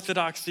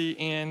orthodoxy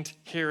and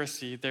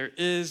heresy. There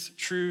is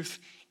truth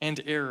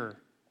and error.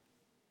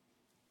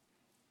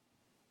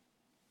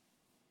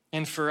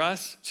 And for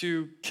us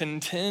to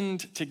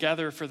contend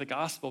together for the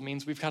gospel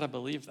means we've got to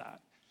believe that.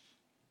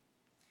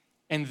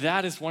 And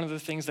that is one of the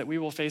things that we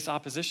will face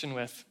opposition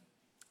with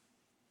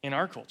in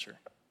our culture,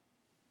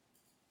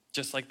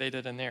 just like they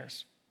did in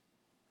theirs.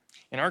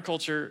 In our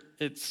culture,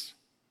 it's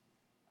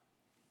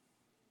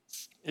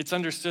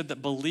understood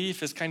that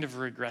belief is kind of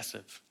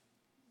regressive.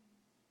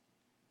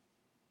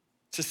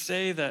 To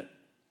say that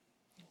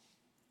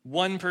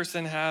one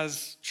person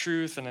has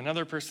truth and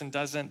another person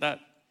doesn't,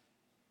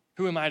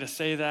 who am I to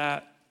say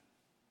that?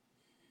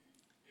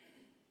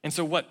 And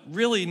so what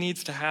really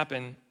needs to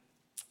happen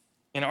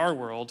in our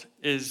world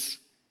is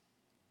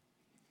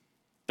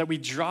that we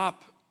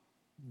drop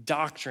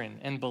doctrine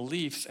and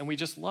beliefs and we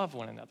just love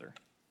one another.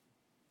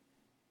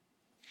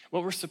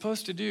 What we're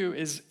supposed to do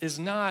is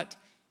not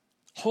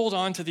hold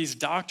on to these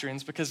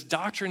doctrines because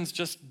doctrines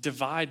just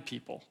divide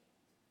people.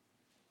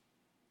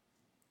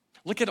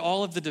 Look at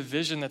all of the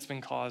division that's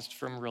been caused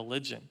from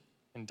religion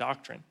and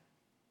doctrine.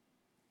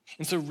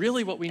 And so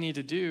really what we need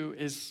to do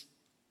is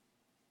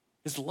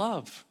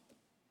love.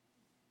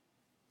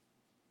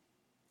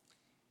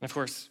 And of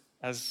course,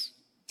 as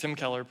Tim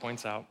Keller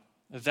points out,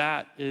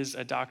 that is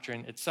a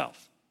doctrine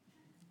itself.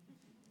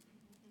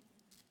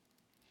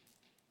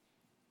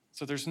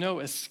 So there's no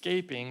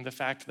escaping the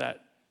fact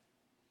that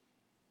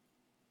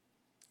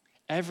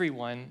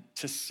everyone,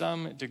 to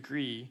some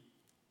degree,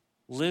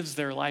 lives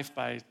their life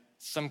by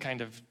some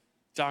kind of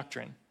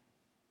doctrine,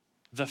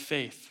 the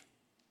faith.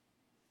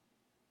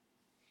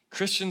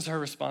 Christians are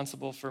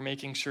responsible for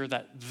making sure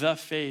that the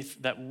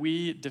faith that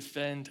we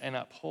defend and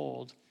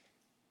uphold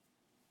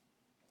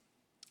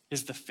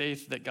is the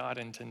faith that God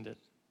intended.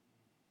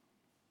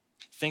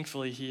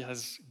 Thankfully, he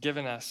has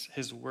given us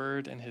his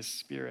word and his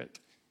spirit.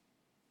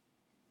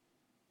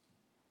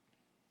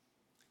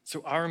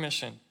 So our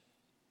mission,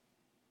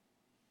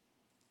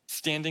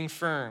 standing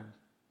firm,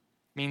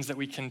 means that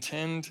we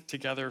contend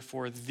together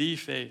for the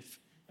faith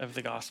of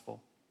the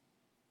gospel.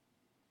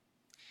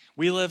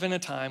 We live in a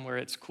time where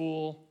it's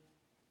cool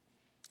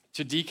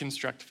to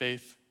deconstruct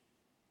faith,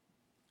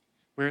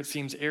 where it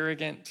seems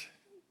arrogant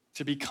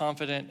to be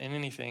confident in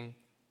anything.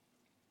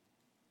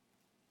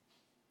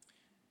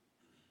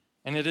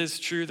 And it is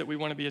true that we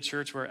want to be a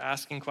church where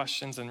asking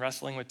questions and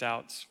wrestling with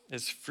doubts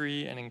is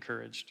free and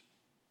encouraged.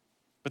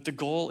 But the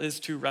goal is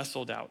to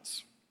wrestle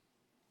doubts.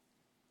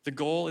 The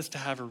goal is to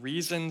have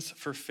reasons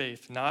for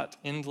faith, not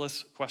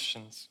endless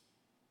questions.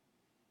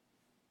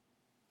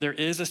 There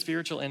is a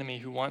spiritual enemy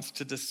who wants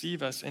to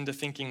deceive us into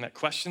thinking that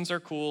questions are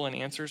cool and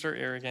answers are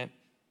arrogant,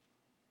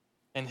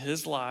 and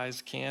his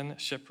lies can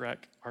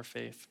shipwreck our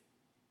faith.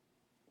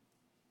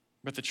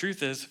 But the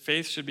truth is,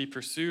 faith should be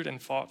pursued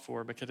and fought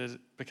for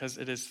because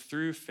it is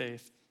through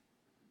faith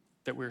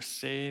that we're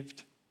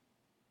saved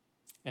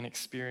and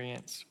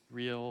experience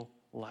real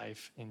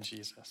life in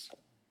Jesus.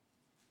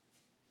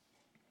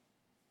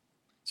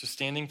 So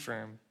standing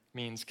firm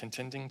means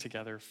contending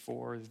together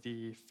for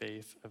the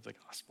faith of the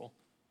gospel.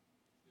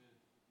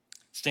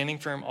 Standing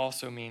firm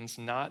also means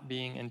not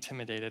being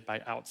intimidated by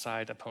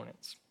outside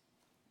opponents.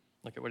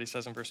 Look at what he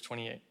says in verse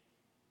 28.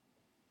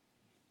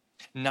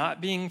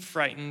 not being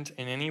frightened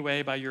in any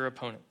way by your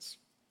opponents.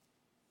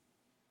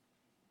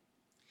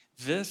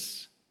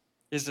 This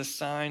is a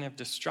sign of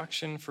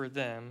destruction for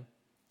them,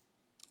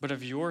 but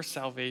of your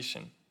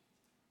salvation.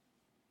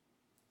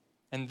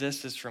 And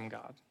this is from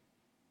God.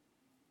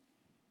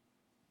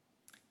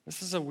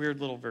 This is a weird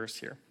little verse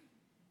here.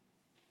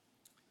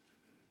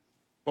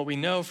 What we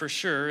know for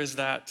sure is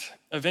that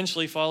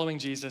eventually following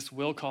Jesus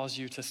will cause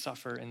you to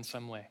suffer in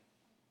some way.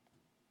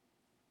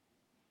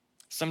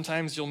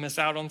 Sometimes you'll miss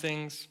out on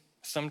things.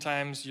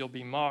 Sometimes you'll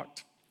be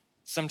mocked.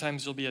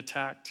 Sometimes you'll be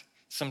attacked.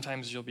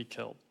 Sometimes you'll be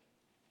killed.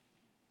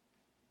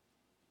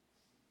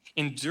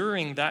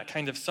 Enduring that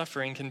kind of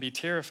suffering can be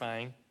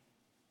terrifying.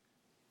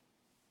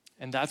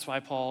 And that's why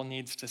Paul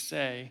needs to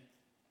say,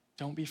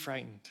 don't be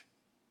frightened.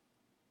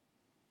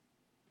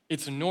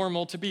 It's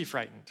normal to be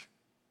frightened.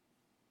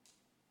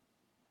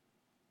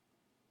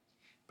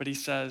 But he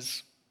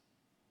says,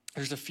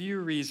 there's a few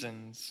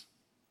reasons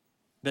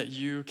that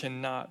you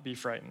cannot be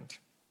frightened.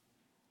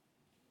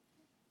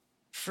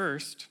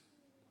 First,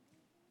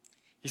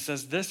 he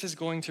says, this is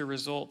going to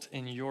result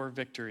in your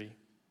victory,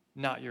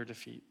 not your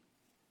defeat.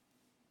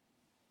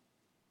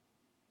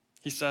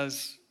 He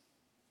says,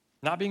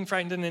 not being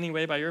frightened in any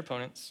way by your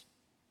opponents.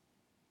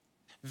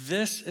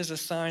 This is a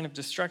sign of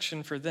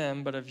destruction for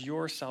them, but of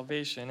your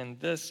salvation, and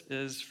this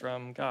is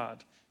from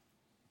God.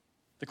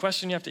 The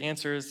question you have to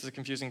answer is a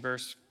confusing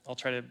verse. I'll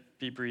try to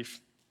be brief.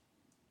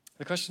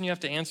 The question you have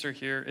to answer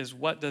here is,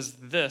 what does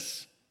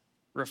this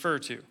refer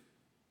to?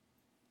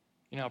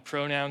 You know how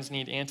pronouns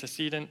need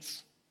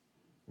antecedents?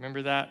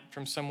 Remember that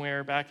from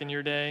somewhere back in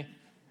your day?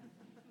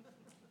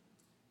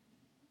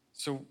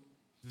 So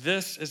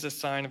this is a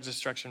sign of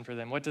destruction for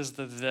them. What does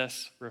the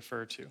this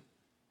refer to?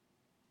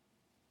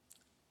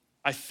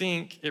 I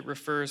think it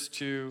refers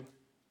to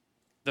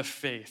the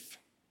faith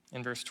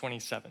in verse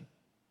 27.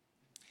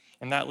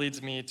 And that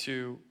leads me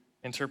to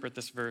interpret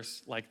this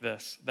verse like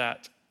this,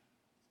 that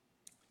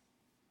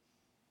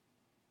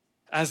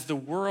as the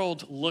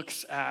world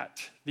looks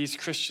at these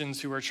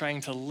Christians who are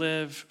trying to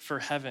live for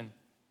heaven,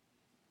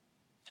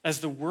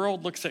 as the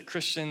world looks at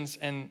Christians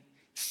and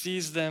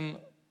sees them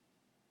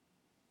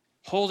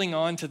holding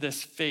on to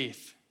this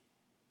faith,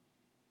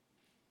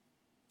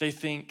 they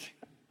think,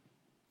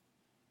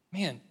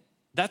 man,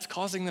 that's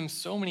causing them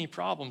so many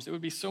problems. It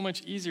would be so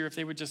much easier if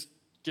they would just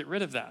get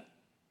rid of that.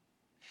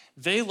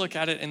 They look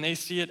at it and they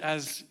see it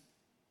as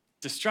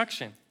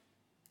destruction.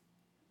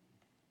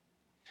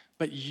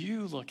 But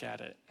you look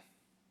at it.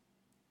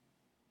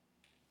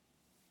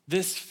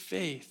 This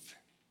faith,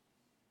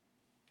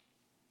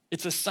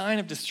 it's a sign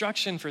of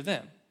destruction for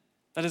them.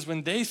 That is,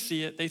 when they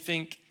see it, they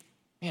think,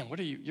 man,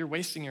 you're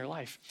wasting your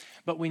life.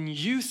 But when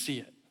you see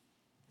it,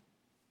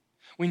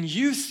 when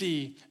you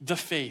see the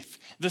faith,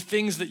 the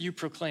things that you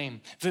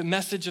proclaim, the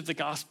message of the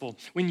gospel,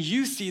 when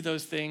you see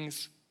those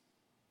things,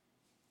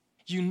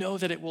 you know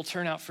that it will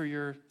turn out for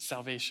your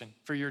salvation,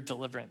 for your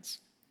deliverance.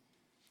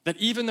 That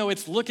even though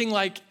it's looking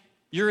like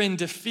you're in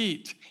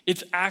defeat,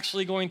 it's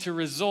actually going to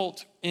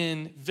result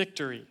in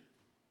victory.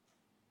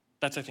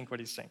 That's, I think, what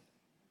he's saying.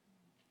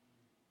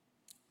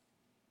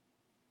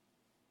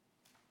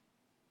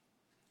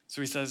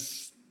 So he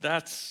says,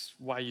 that's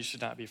why you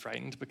should not be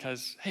frightened,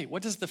 because, hey,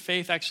 what does the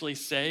faith actually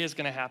say is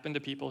going to happen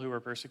to people who are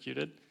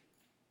persecuted?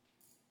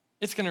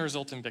 It's going to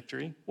result in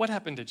victory. What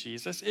happened to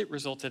Jesus? It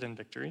resulted in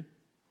victory.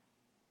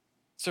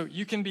 So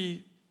you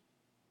can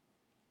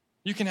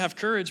have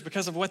courage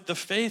because of what the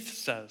faith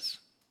says.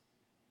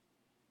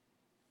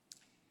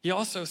 He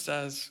also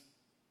says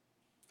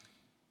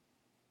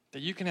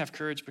that you can have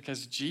courage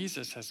because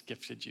Jesus has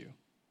gifted you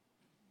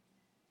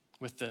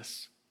with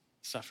this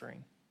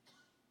suffering.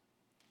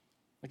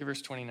 Look at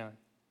verse 29.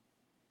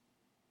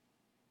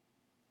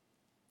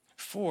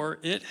 For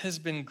it has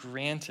been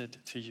granted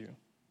to you.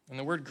 And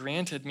the word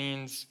granted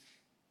means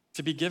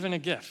to be given a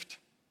gift,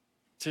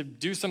 to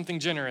do something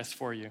generous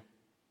for you.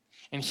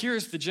 And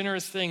here's the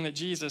generous thing that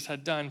Jesus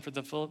had done for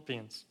the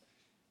Philippians.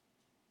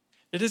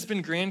 It has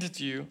been granted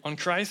to you on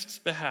Christ's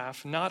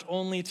behalf not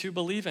only to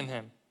believe in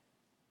him,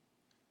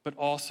 but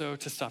also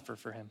to suffer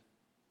for him.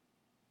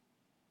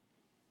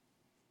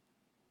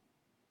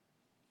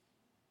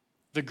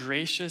 The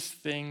gracious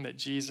thing that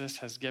Jesus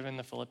has given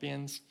the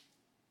Philippians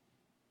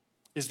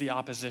is the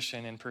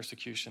opposition and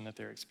persecution that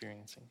they're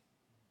experiencing.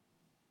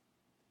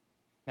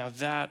 Now,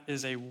 that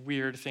is a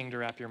weird thing to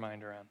wrap your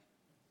mind around.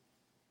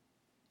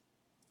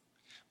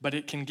 But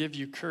it can give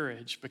you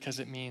courage because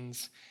it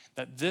means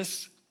that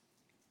this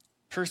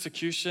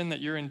persecution that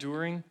you're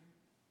enduring,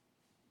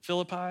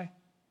 Philippi,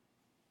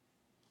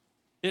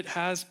 it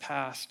has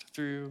passed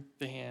through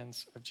the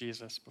hands of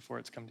Jesus before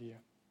it's come to you.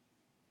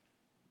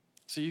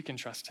 So you can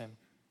trust him.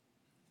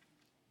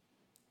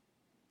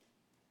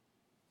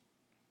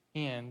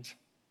 And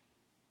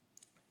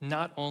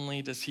not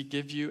only does he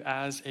give you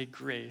as a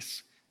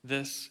grace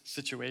this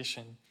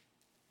situation,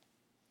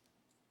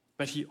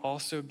 but he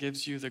also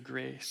gives you the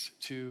grace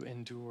to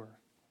endure.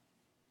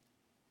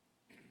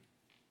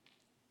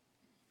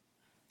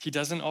 He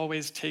doesn't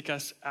always take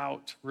us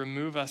out,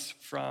 remove us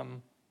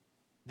from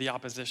the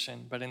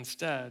opposition, but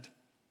instead,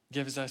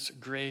 gives us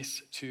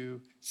grace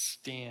to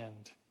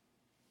stand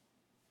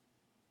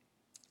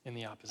in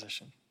the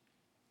opposition.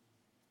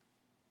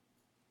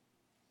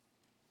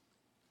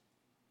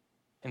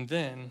 And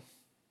then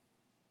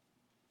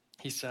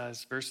he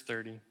says, verse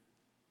 30,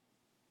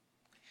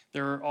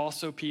 there are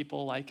also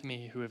people like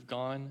me who have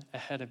gone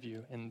ahead of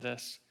you in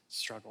this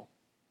struggle.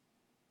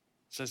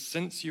 It says,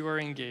 since you are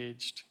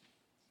engaged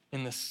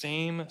in the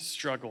same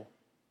struggle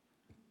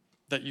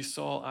that you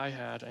saw I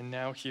had and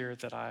now hear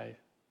that I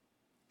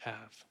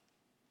have.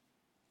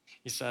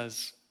 He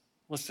says,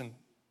 listen,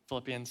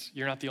 Philippians,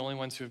 you're not the only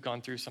ones who have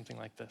gone through something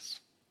like this.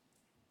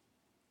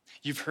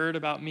 You've heard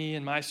about me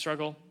and my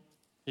struggle.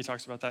 He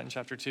talks about that in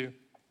chapter 2.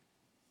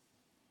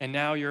 And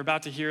now you're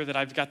about to hear that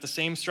I've got the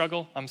same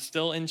struggle. I'm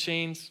still in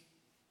chains.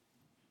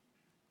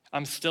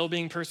 I'm still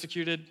being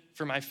persecuted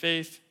for my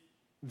faith,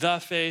 the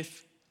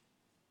faith.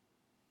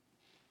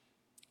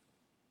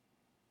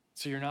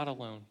 So you're not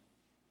alone.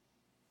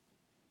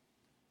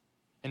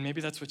 And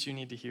maybe that's what you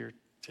need to hear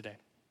today.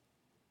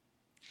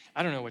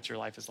 I don't know what your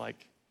life is like.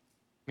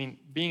 I mean,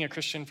 being a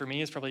Christian for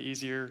me is probably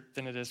easier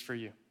than it is for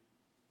you.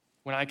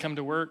 When I come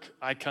to work,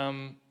 I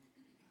come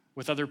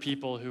with other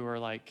people who are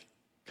like,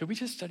 could we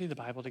just study the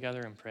Bible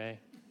together and pray?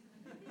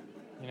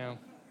 You know,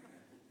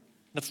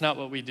 that's not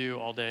what we do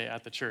all day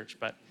at the church,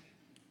 but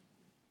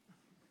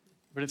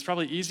it's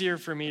probably easier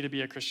for me to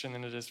be a Christian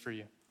than it is for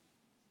you.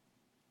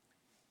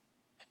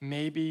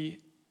 Maybe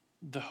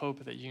the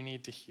hope that you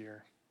need to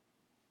hear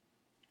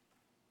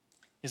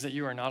is that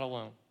you are not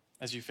alone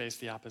as you face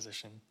the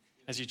opposition,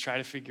 as you try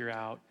to figure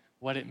out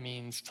what it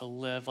means to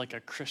live like a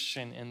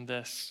Christian in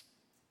this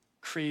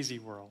crazy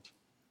world.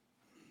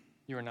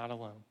 You are not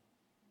alone.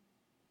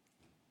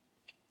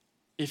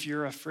 If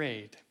you're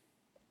afraid,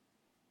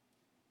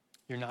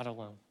 you're not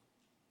alone.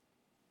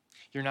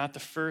 You're not the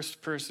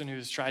first person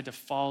who's tried to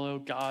follow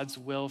God's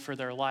will for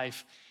their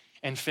life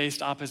and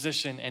faced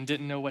opposition and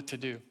didn't know what to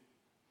do.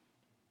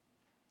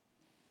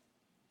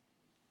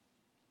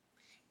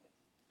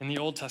 In the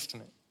Old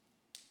Testament,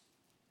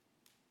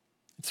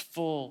 it's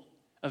full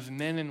of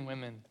men and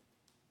women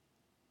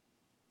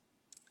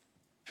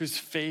whose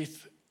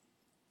faith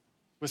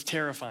was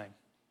terrifying.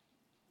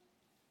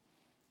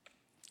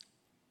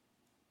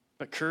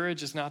 But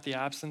courage is not the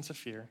absence of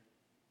fear.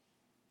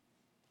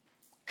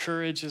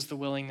 Courage is the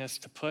willingness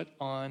to put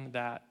on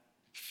that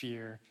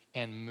fear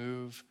and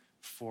move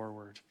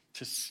forward,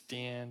 to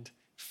stand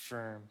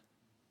firm,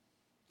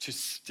 to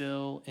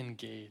still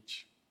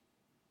engage.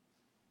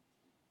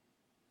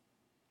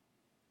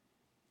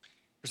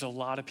 There's a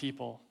lot of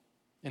people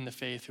in the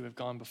faith who have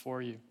gone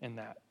before you in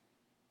that,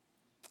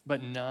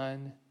 but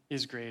none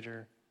is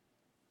greater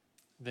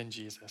than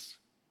Jesus.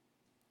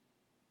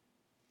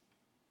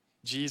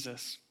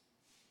 Jesus,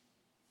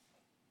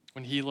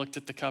 when he looked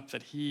at the cup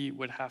that he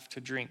would have to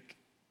drink,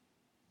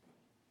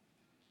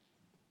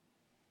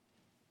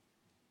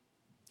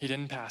 he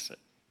didn't pass it.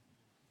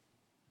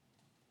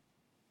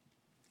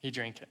 He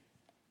drank it.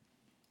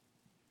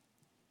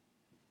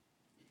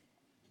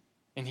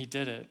 And he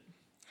did it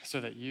so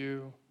that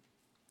you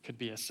could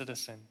be a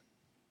citizen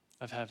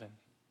of heaven.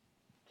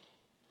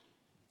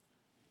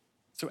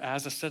 So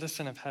as a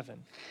citizen of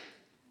heaven,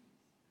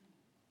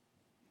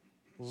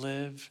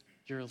 live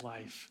your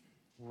life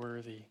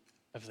worthy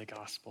of the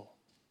gospel.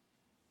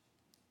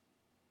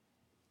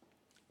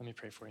 Let me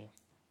pray for you.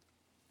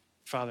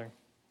 Father,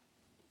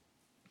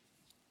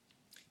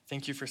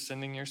 thank you for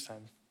sending your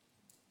Son.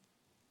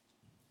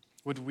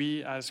 Would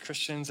we as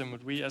Christians and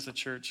would we as a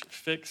church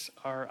fix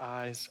our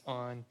eyes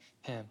on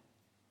him,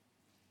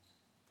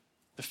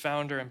 the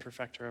founder and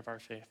perfecter of our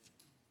faith?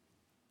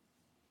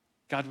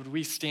 God, would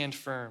we stand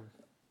firm?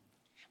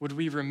 Would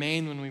we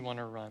remain when we want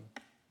to run?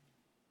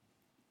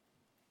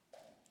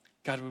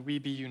 God, would we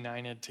be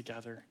united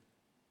together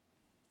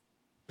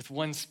with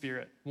one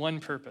spirit, one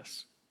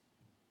purpose?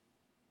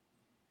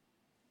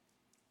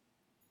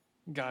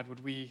 God,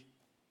 would we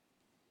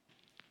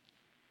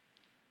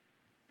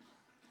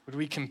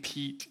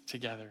compete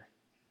together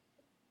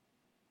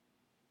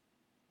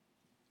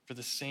for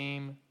the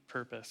same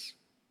purpose?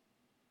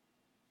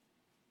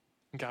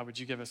 God, would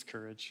you give us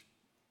courage?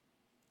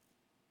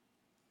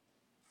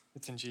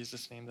 It's in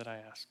Jesus' name that I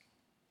ask.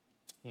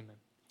 Amen.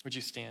 Would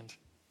you stand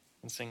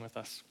and sing with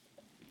us?